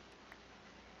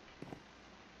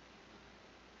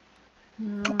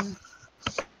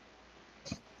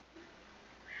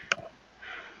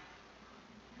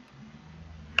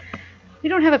 We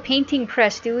don't have a painting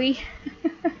press, do we?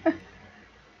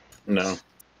 No.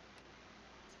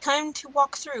 Time to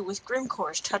walk through with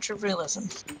Grimcore's touch of realism.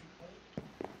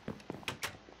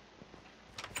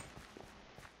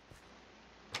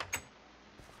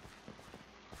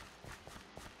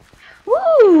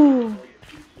 Woo!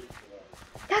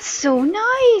 That's so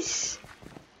nice!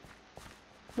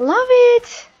 Love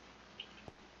it!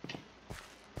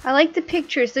 I like the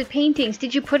pictures, the paintings.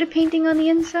 Did you put a painting on the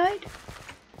inside?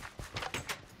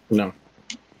 No.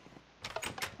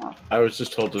 Oh. I was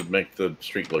just told to make the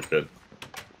street look good.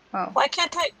 Oh. Why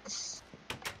can't I?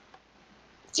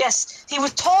 Yes, he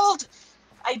was told.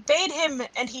 I bade him,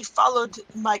 and he followed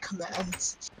my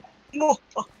commands. You're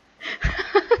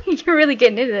really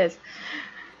getting into this.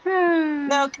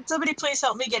 No, can somebody please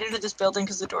help me get into this building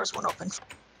because the doors won't open?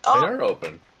 They are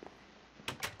open.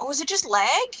 Oh, was it just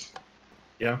lag?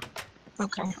 Yeah.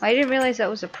 Okay. I didn't realize that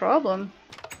was a problem.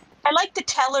 I like the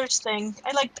tellers thing.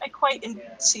 I quite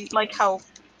see like how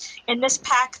in this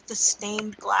pack the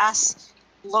stained glass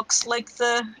looks like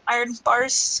the iron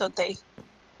bars, so they.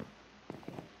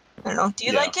 I don't know. Do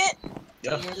you like it?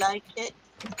 Yes. Do you like it?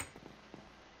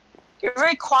 You're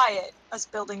very quiet, us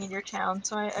building in your town,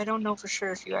 so I don't know for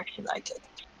sure if you actually like it.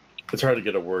 It's hard to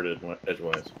get a word in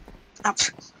edgewise.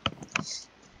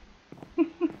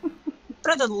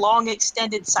 Better than long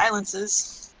extended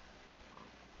silences.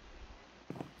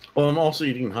 Well, I'm also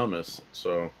eating hummus,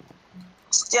 so.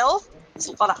 Still? It's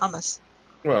a lot of hummus.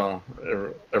 Well,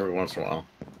 every once in a while.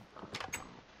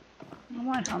 I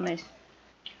want hummus.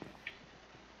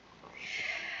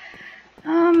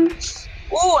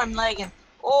 Oh, I'm lagging.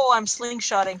 Oh, I'm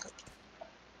slingshotting.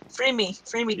 Free me,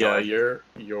 Yeah, door.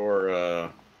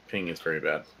 your ping is very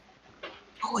bad.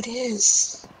 Oh, it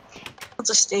is. I'll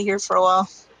just stay here for a while.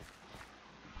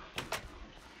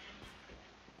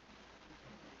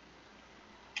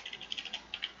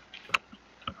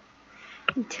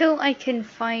 Until I can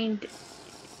find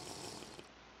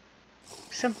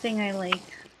something I like.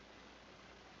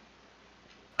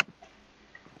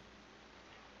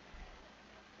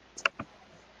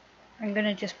 I'm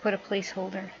gonna just put a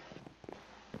placeholder.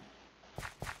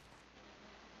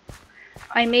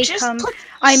 I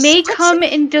may come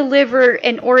and deliver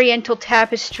an oriental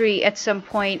tapestry at some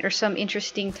point, or some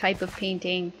interesting type of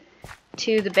painting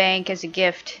to the bank as a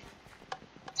gift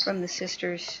from the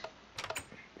sisters.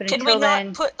 But Can until we not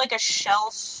then, put like a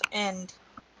shelf and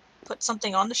put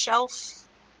something on the shelf?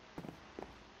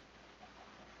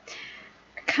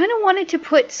 I kind of wanted to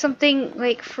put something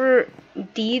like for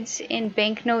deeds and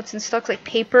banknotes and stuff, like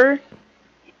paper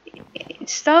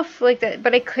stuff like that,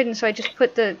 but I couldn't, so I just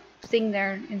put the thing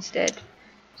there instead.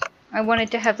 I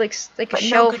wanted to have like a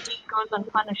shelf. No good deed goes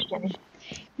unpunished, Jenny.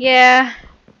 Yeah.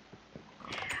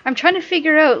 I'm trying to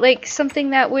figure out like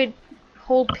something that would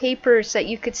hold papers, that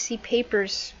you could see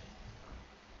papers.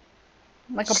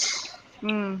 Like a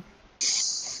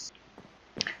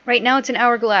Right now it's an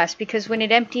hourglass because when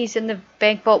it empties then the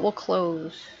bank vault will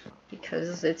close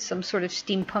because it's some sort of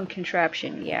steampunk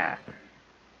contraption. Yeah.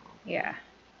 Yeah.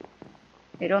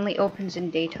 It only opens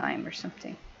in daytime or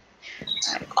something.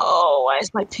 Oh, why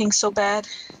is my ping so bad?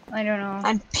 I don't know.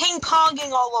 I'm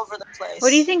ping-ponging all over the place.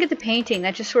 What do you think of the painting?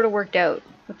 That just sort of worked out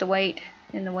with the white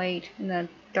and the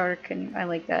dark, and I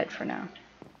like that for now.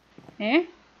 Eh?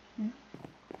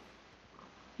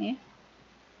 Eh?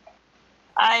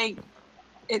 I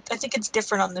think it's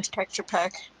different on this texture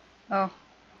pack. Oh.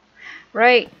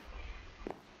 Right.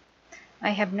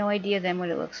 I have no idea then what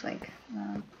it looks like.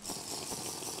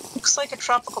 Looks like a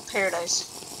tropical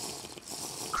paradise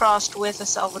crossed with a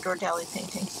Salvador Dali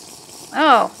painting.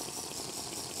 Oh.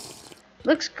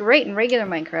 Looks great in regular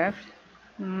Minecraft.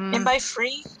 Am I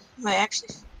free? Am I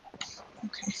actually...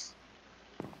 Okay.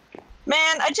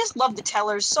 Man, I just love the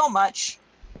tellers so much.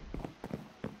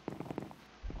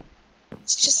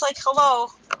 It's just like, hello,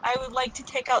 I would like to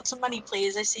take out some money,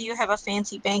 please. I see you have a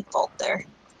fancy bank vault there.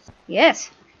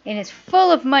 Yes, and it's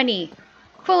full of money.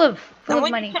 Full of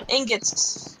money. Need some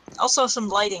ingots. Also some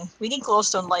lighting. We need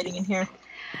glowstone lighting in here.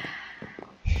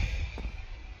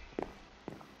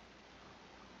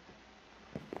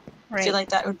 Right. I feel like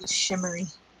that would be shimmery.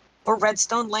 Or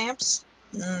redstone lamps.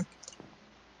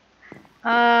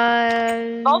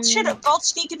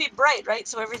 Vaults need to be bright, right?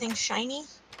 So everything's shiny.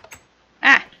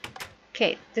 Ah.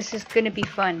 Okay, this is gonna be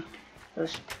fun.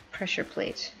 Those pressure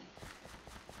plates.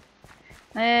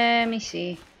 Let me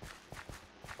see.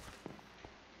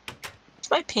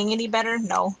 Is my ping any better?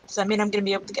 No. Does that mean I'm gonna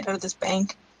be able to get out of this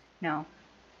bank? No.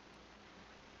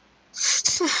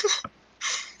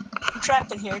 I'm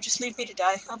trapped in here. Just leave me to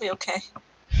die. I'll be okay.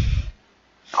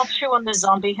 I'll chew on this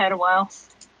zombie head a while.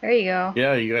 There you go.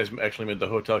 Yeah, you guys actually made the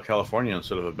Hotel California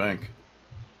instead of a bank.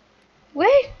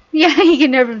 What? Yeah, you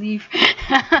can never leave.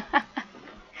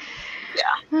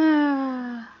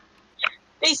 Yeah.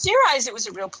 They theorized it was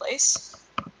a real place.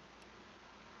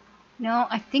 No,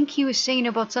 I think he was saying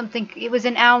about something. It was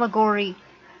an allegory.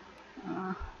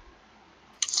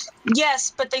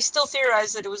 Yes, but they still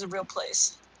theorized that it was a real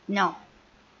place. No.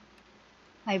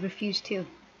 I refuse to.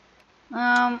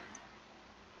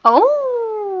 Oh,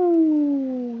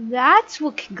 that's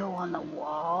what can go on the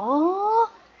wall.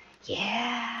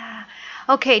 Yeah.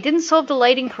 Okay, didn't solve the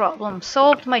lighting problem.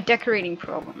 Solved my decorating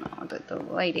problem. No, the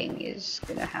lighting is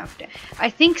gonna have to... I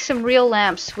think some real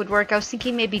lamps would work. I was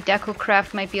thinking maybe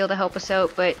DecoCraft might be able to help us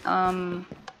out, but,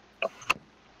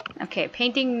 okay,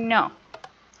 painting, no.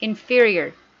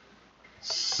 Inferior.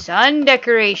 Sun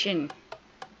decoration.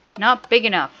 Not big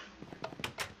enough.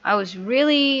 I was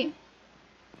really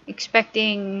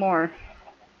expecting more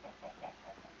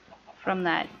from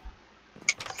that.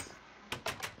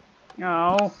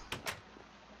 No.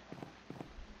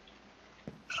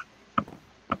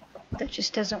 That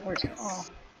just doesn't work at all.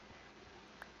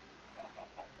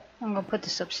 I'm gonna put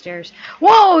this upstairs.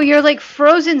 Whoa, you're like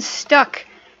frozen stuck.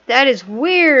 That is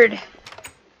weird.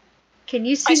 Can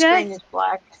you see that? My screen is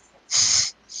black.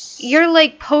 You're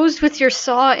like posed with your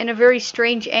saw in a very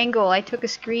strange angle. I took a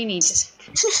screenie just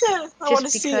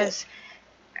because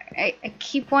I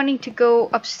keep wanting to go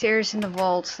upstairs in the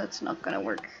vault. That's not gonna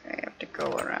work. I have to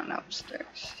go around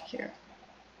upstairs here.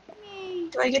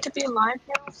 Do I get to be alive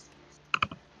now?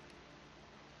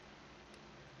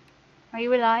 Are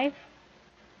you alive?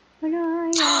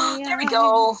 There we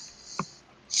go.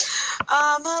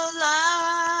 I'm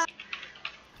alive.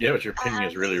 Yeah, but your ping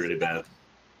is really, really bad.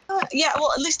 Yeah,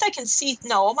 well, at least I can see.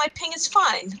 No, my ping is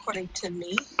fine, according to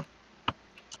me.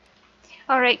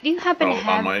 Alright, do you happen to Oh,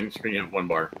 have... on my screen you have 1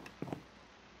 bar.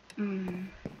 Mm.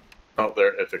 Oh,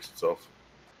 there, it fixed itself.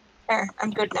 There,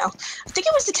 I'm good now. I think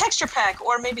it was the texture pack,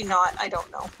 or maybe not. I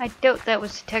don't know. I doubt that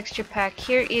was the texture pack.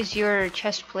 Here is your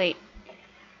chest plate.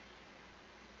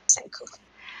 Cool.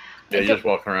 Yeah, you just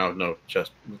walking around with no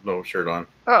chest, no shirt on.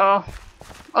 Uh-oh.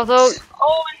 Although...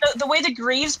 Oh, and the way the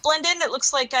greaves blend in, it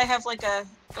looks like I have like a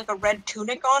red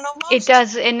tunic on almost. It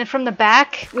does, and from the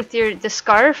back with the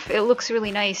scarf, it looks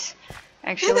really nice.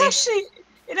 Actually.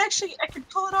 It actually, I could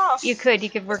pull it off. You could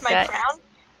work with my that. crown.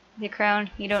 The crown.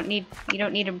 You don't need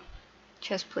a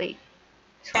chest plate.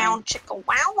 Down, chicka,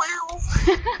 wow, wow.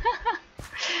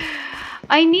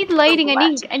 I need lighting.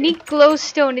 I need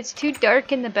glowstone. It's too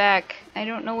dark in the back. I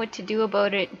don't know what to do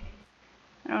about it.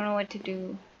 I don't know what to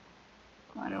do.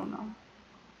 I don't know.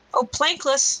 Oh,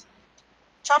 plankless.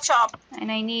 Chop chop.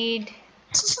 And I need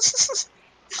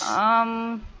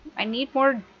I need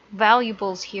more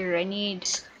valuables here. I need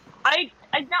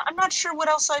I'm not sure what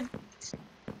else I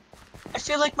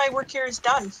feel like my work here is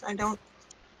done. I don't.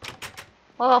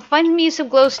 Well, find me some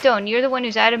glowstone. You're the one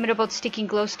who's adamant about sticking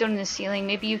glowstone in the ceiling.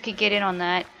 Maybe you could get in on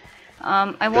that.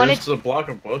 I wanted... There's a block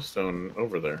of glowstone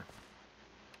over there.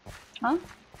 Huh?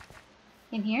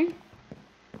 In here?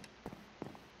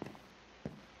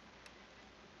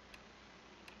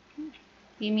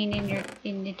 You mean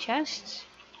in the chests?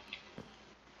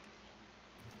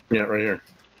 Yeah, right here.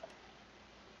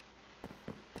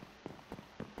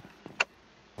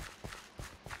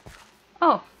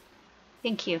 Oh,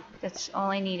 thank you. That's all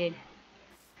I needed.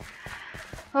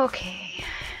 Okay.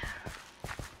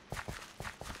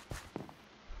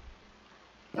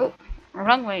 Oh,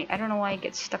 wrong way. I don't know why I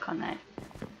get stuck on that.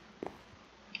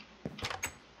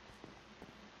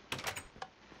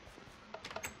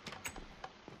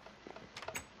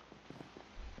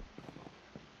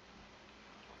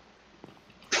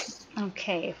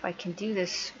 Okay, if I can do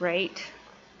this right.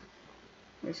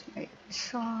 Where's my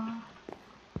saw?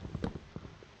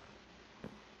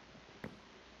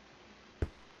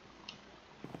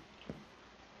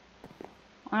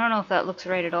 I don't know if that looks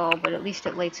right at all, but at least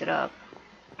it lights it up.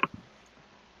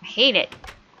 I hate it.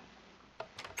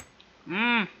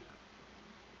 Mmm.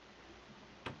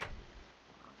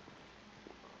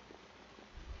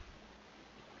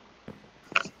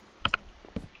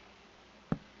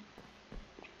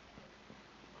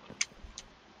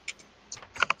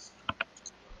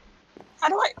 How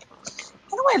do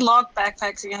I lock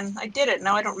backpacks again? I did it.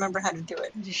 Now I don't remember how to do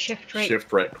it. Just shift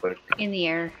right click. In the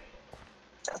air.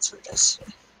 That's what it is.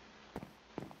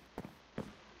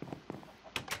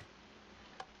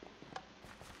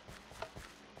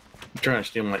 I'm trying to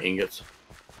steal my ingots.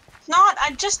 Not.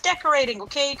 I'm just decorating.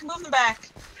 Okay, you can move them back.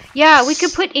 Yeah, we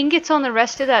could put ingots on the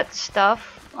rest of that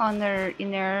stuff on there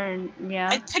in there. And, yeah.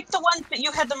 I picked the ones that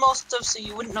you had the most of, so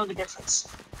you wouldn't know the difference.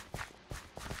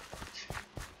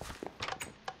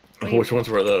 Which ones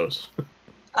were those?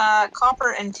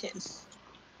 Copper and tin.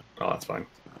 Oh, that's fine.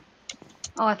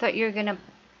 Oh, I thought you were gonna...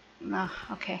 Oh,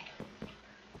 okay.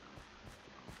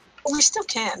 Well, we still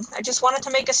can. I just wanted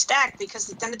to make a stack because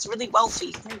then it's really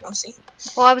wealthy. There you go, see?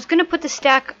 Well, I was gonna put the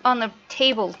stack on the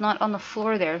tables, not on the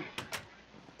floor there.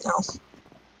 No.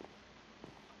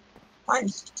 Fine.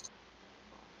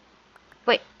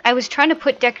 But I was trying to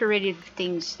put decorative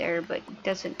things there, but it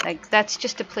doesn't... Like, that's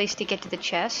just a place to get to the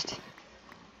chest.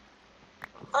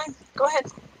 Fine. Go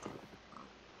ahead.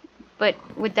 But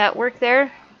would that work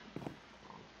there?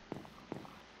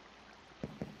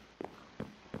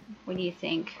 What do you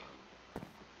think?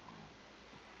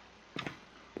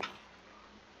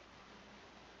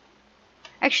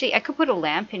 Actually, I could put a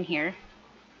lamp in here.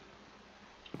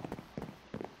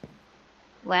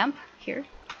 Lamp here,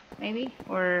 maybe,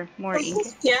 or more ink.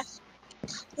 Yeah.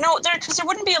 No, because there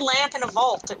wouldn't be a lamp in a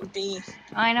vault. It would be.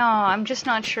 I know. I'm just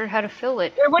not sure how to fill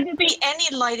it. There wouldn't be any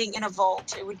lighting in a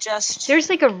vault. It would just. There's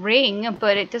like a ring,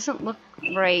 but it doesn't look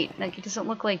right. Like it doesn't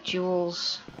look like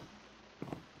jewels.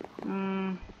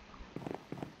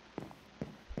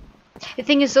 The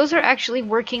thing is, those are actually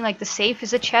working. Like the safe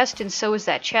is a chest, and so is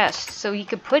that chest. So you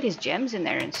could put his gems in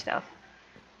there and stuff.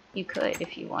 You could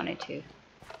if you wanted to.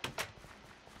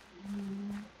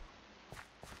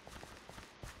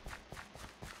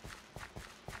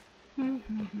 Who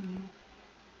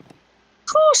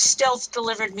stealth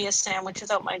delivered me a sandwich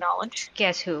without my knowledge?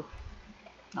 Guess who?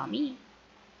 Not me.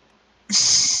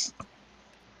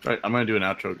 All right, I'm gonna do an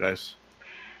outro, guys.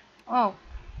 Oh.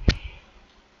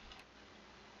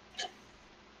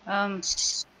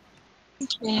 Okay.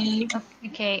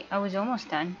 Okay, I was almost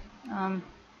done.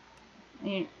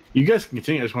 You guys can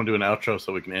continue. I just want to do an outro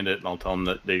so we can end it, and I'll tell them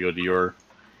that they go to your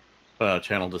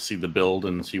channel to see the build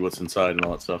and see what's inside and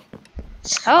all that stuff.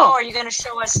 Oh, are you gonna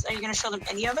show us? Are you gonna show them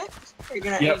any of it? Or are you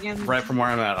gonna? Yep, Are you gonna... right from where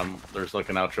I'm at, there's like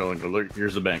an outro, and go, look,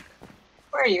 here's the bank.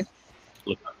 Where are you?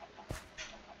 Look.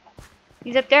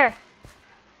 He's up there.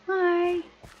 Hi.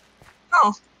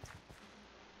 Oh.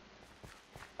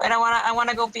 Wait, I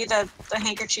wanna go be the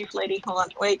handkerchief lady. Hold on.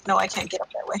 Wait, no, I can't get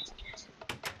up that way.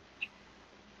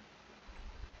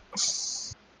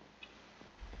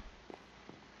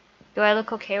 Do I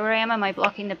look okay where I am? Am I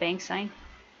blocking the bank sign?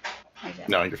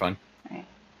 No, you're fine. Alright.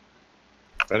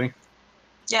 Ready?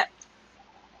 Yeah.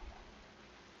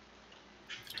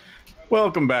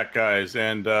 Welcome back, guys.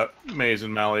 And Maize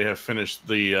and Mally have finished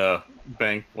the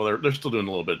bank. Well, they're still doing a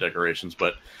little bit of decorations,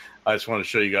 but I just want to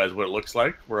show you guys what it looks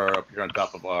like. We're up here on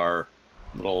top of our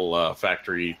little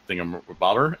factory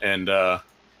thingamabobber, and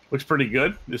looks pretty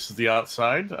good. This is the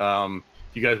outside.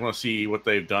 If you guys want to see what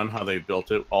they've done, how they've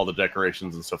built it, all the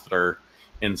decorations and stuff that are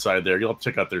inside there, you'll have to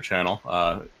check out their channel,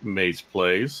 Maize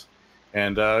Plays.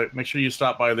 And make sure you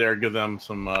stop by there, give them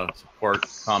some support,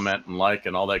 comment, and like,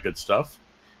 and all that good stuff.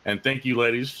 And thank you,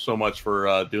 ladies, so much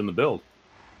for doing the build.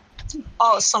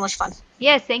 Oh, it's so much fun.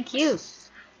 Yes, thank you.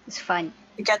 It's fun.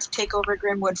 We got to take over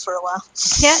Grimwood for a while.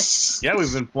 Yes. Yeah,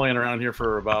 we've been playing around here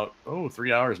for about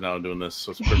 3 hours now doing this,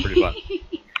 so it's been pretty fun.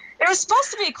 It was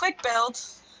supposed to be a quick build.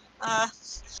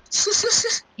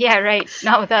 Yeah, right.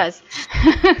 Not with us.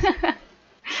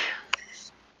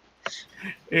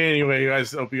 Anyway,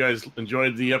 guys, hope you guys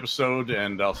enjoyed the episode,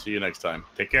 and I'll see you next time.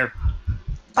 Take care.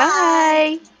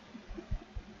 Bye.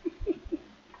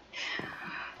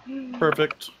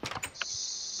 Perfect.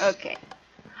 Okay.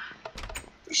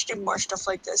 We should do more stuff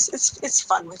like this. It's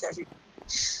fun with everybody.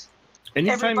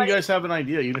 Anytime you guys have an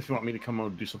idea, even if you want me to come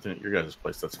and do something at your guys'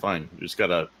 place, that's fine. You just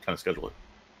gotta kind of schedule it.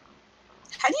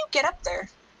 How do you get up there?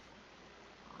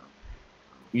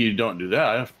 You don't do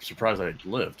that. I'm surprised I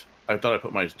lived. I thought I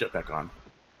put my jetpack on.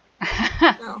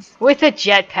 No. With a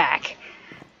jetpack.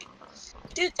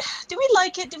 Do we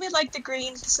like it? Do we like the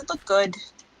green? Does it look good?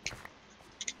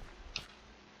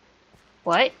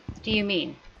 What do you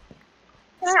mean?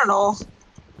 I don't know.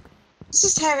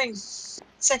 Just having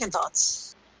second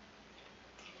thoughts.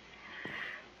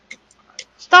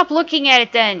 Stop looking at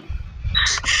it then.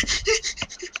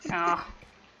 Oh.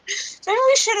 Maybe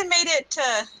we should have made it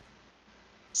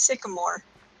sycamore.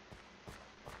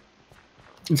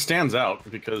 It stands out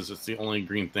because it's the only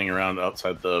green thing around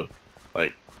outside the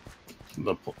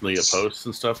posts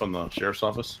and stuff on the sheriff's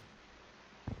office.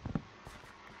 I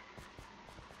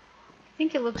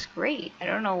think it looks great. I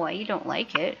don't know why you don't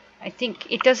like it. I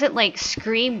think it doesn't like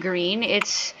scream green.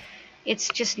 It's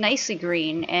just nicely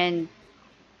green, and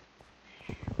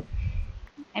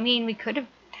I mean we could have.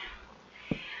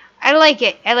 I like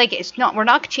it. I like it. It's not. We're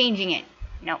not changing it.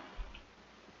 No.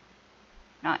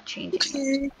 Not changing it.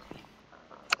 Okay.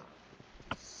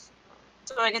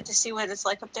 Do I get to see what it's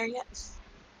like up there yet?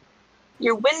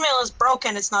 Your windmill is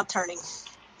broken. It's not turning.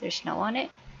 There's snow on it.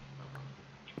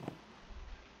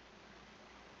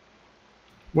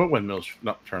 What windmill's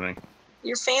not turning?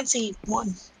 Your fancy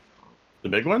one. The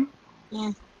big one?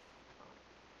 Yeah.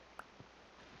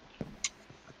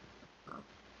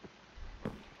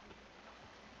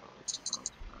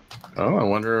 Oh, I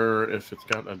wonder if it's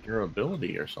got a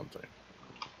durability or something.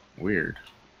 Weird.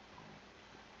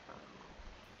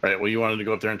 Alright, well, you wanted to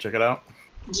go up there and check it out?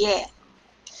 Yeah.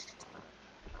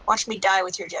 Watch me die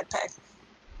with your jetpack.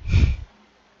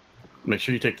 Make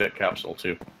sure you take that capsule,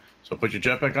 too. So put your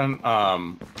jetpack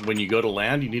on. When you go to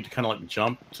land, you need to kind of like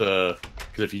jump to...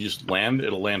 Because if you just land,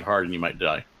 it'll land hard and you might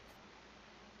die.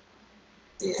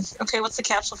 Yeah. Okay, what's the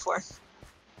capsule for?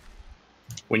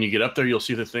 When you get up there, you'll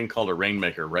see the thing called a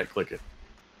Rainmaker. Right-click it.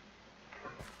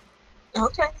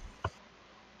 Okay.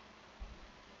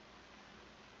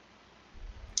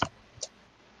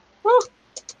 Woo!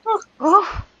 Woo!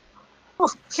 Oh, Woo!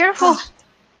 careful.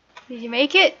 Did you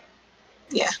make it?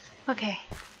 Yeah. Okay.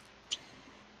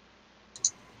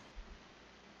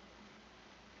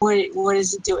 What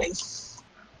is it doing? Is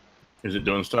it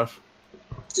doing stuff?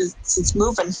 It's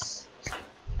moving.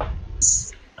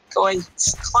 It's going.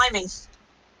 It's climbing.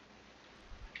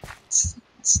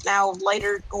 It's now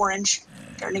lighter orange,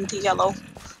 turning to yellow.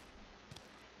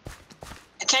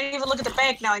 I can't even look at the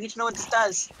bank now. I need to know what this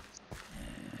does.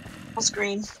 It's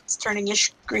green. It's turning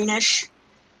greenish.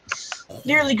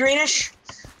 Nearly greenish.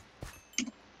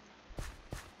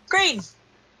 Green.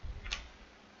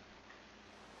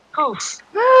 Oof.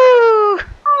 Woo!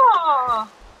 Oh.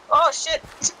 Oh shit.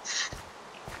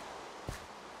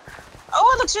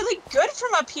 Oh, it looks really good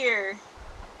from up here.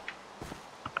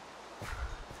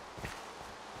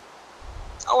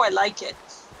 Oh, I like it.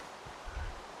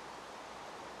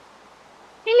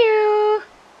 Hello!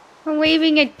 I'm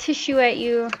waving a tissue at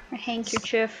you. A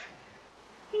handkerchief.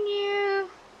 Hello!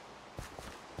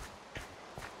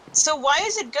 So why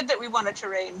is it good that we want a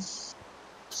terrain?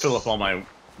 Fill up all my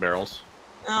barrels.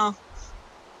 Oh.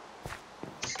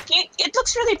 It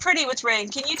looks really pretty with rain.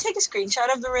 Can you take a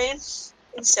screenshot of the rain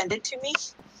and send it to me?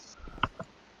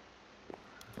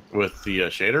 With the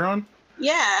shader on?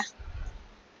 Yeah.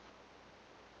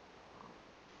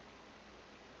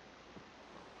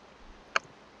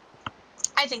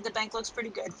 I think the bank looks pretty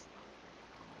good.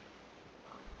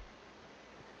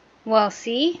 Well,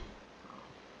 see?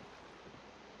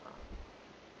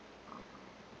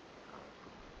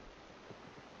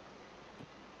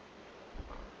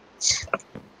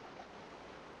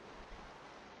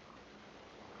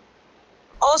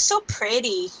 Oh, so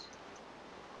pretty.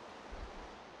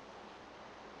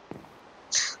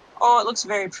 Oh, it looks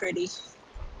very pretty.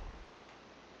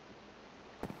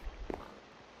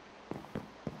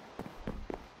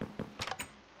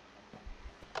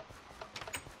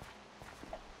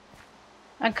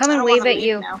 I'll come I and don't wave wanna at leave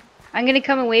you. now. I'm gonna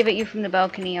come and wave at you from the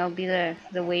balcony. I'll be the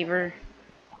waver.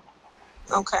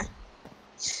 Okay.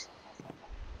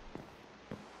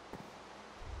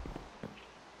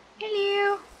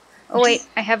 Hello! Oh wait,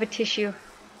 I have a tissue.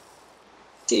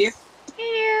 Do you?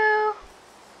 Hello!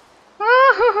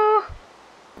 Oh!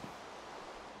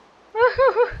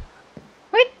 Oh!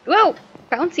 What? Whoa!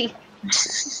 Bouncy.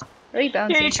 Very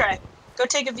bouncy. Here, you try. Go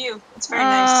take a view. It's very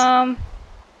nice.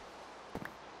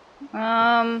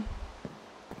 How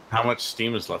much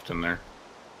steam is left in there?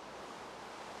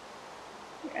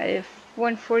 I have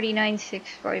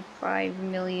 149,655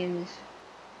 millions.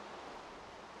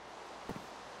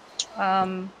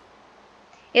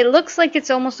 It looks like it's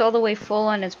almost all the way full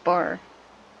on its bar.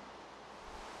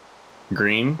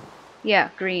 Green? Yeah,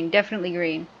 green. Definitely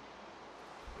green.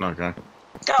 Okay.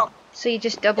 Go. So you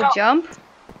just double Go. jump?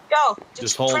 Go.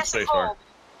 Just hold press and spacebar. hold.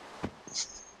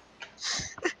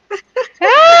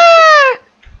 Ah!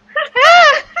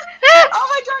 Ah! Oh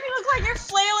my god, you look like you're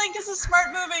flailing because of smart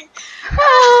moving. And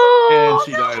Oh!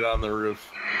 she died on the roof.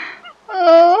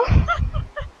 Oh!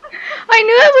 I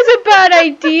knew that was a bad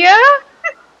idea!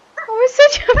 It was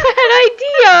such a bad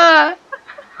idea!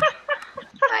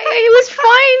 I was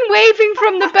fine waving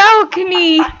from the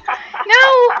balcony!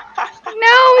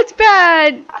 Now it's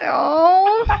bad!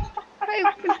 Oh! I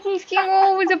was thinking,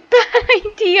 oh, it was a bad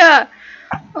idea!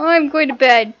 Oh, I'm going to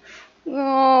bed.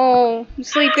 Oh, I'm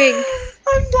sleeping.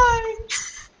 I'm dying.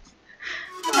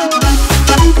 Oh.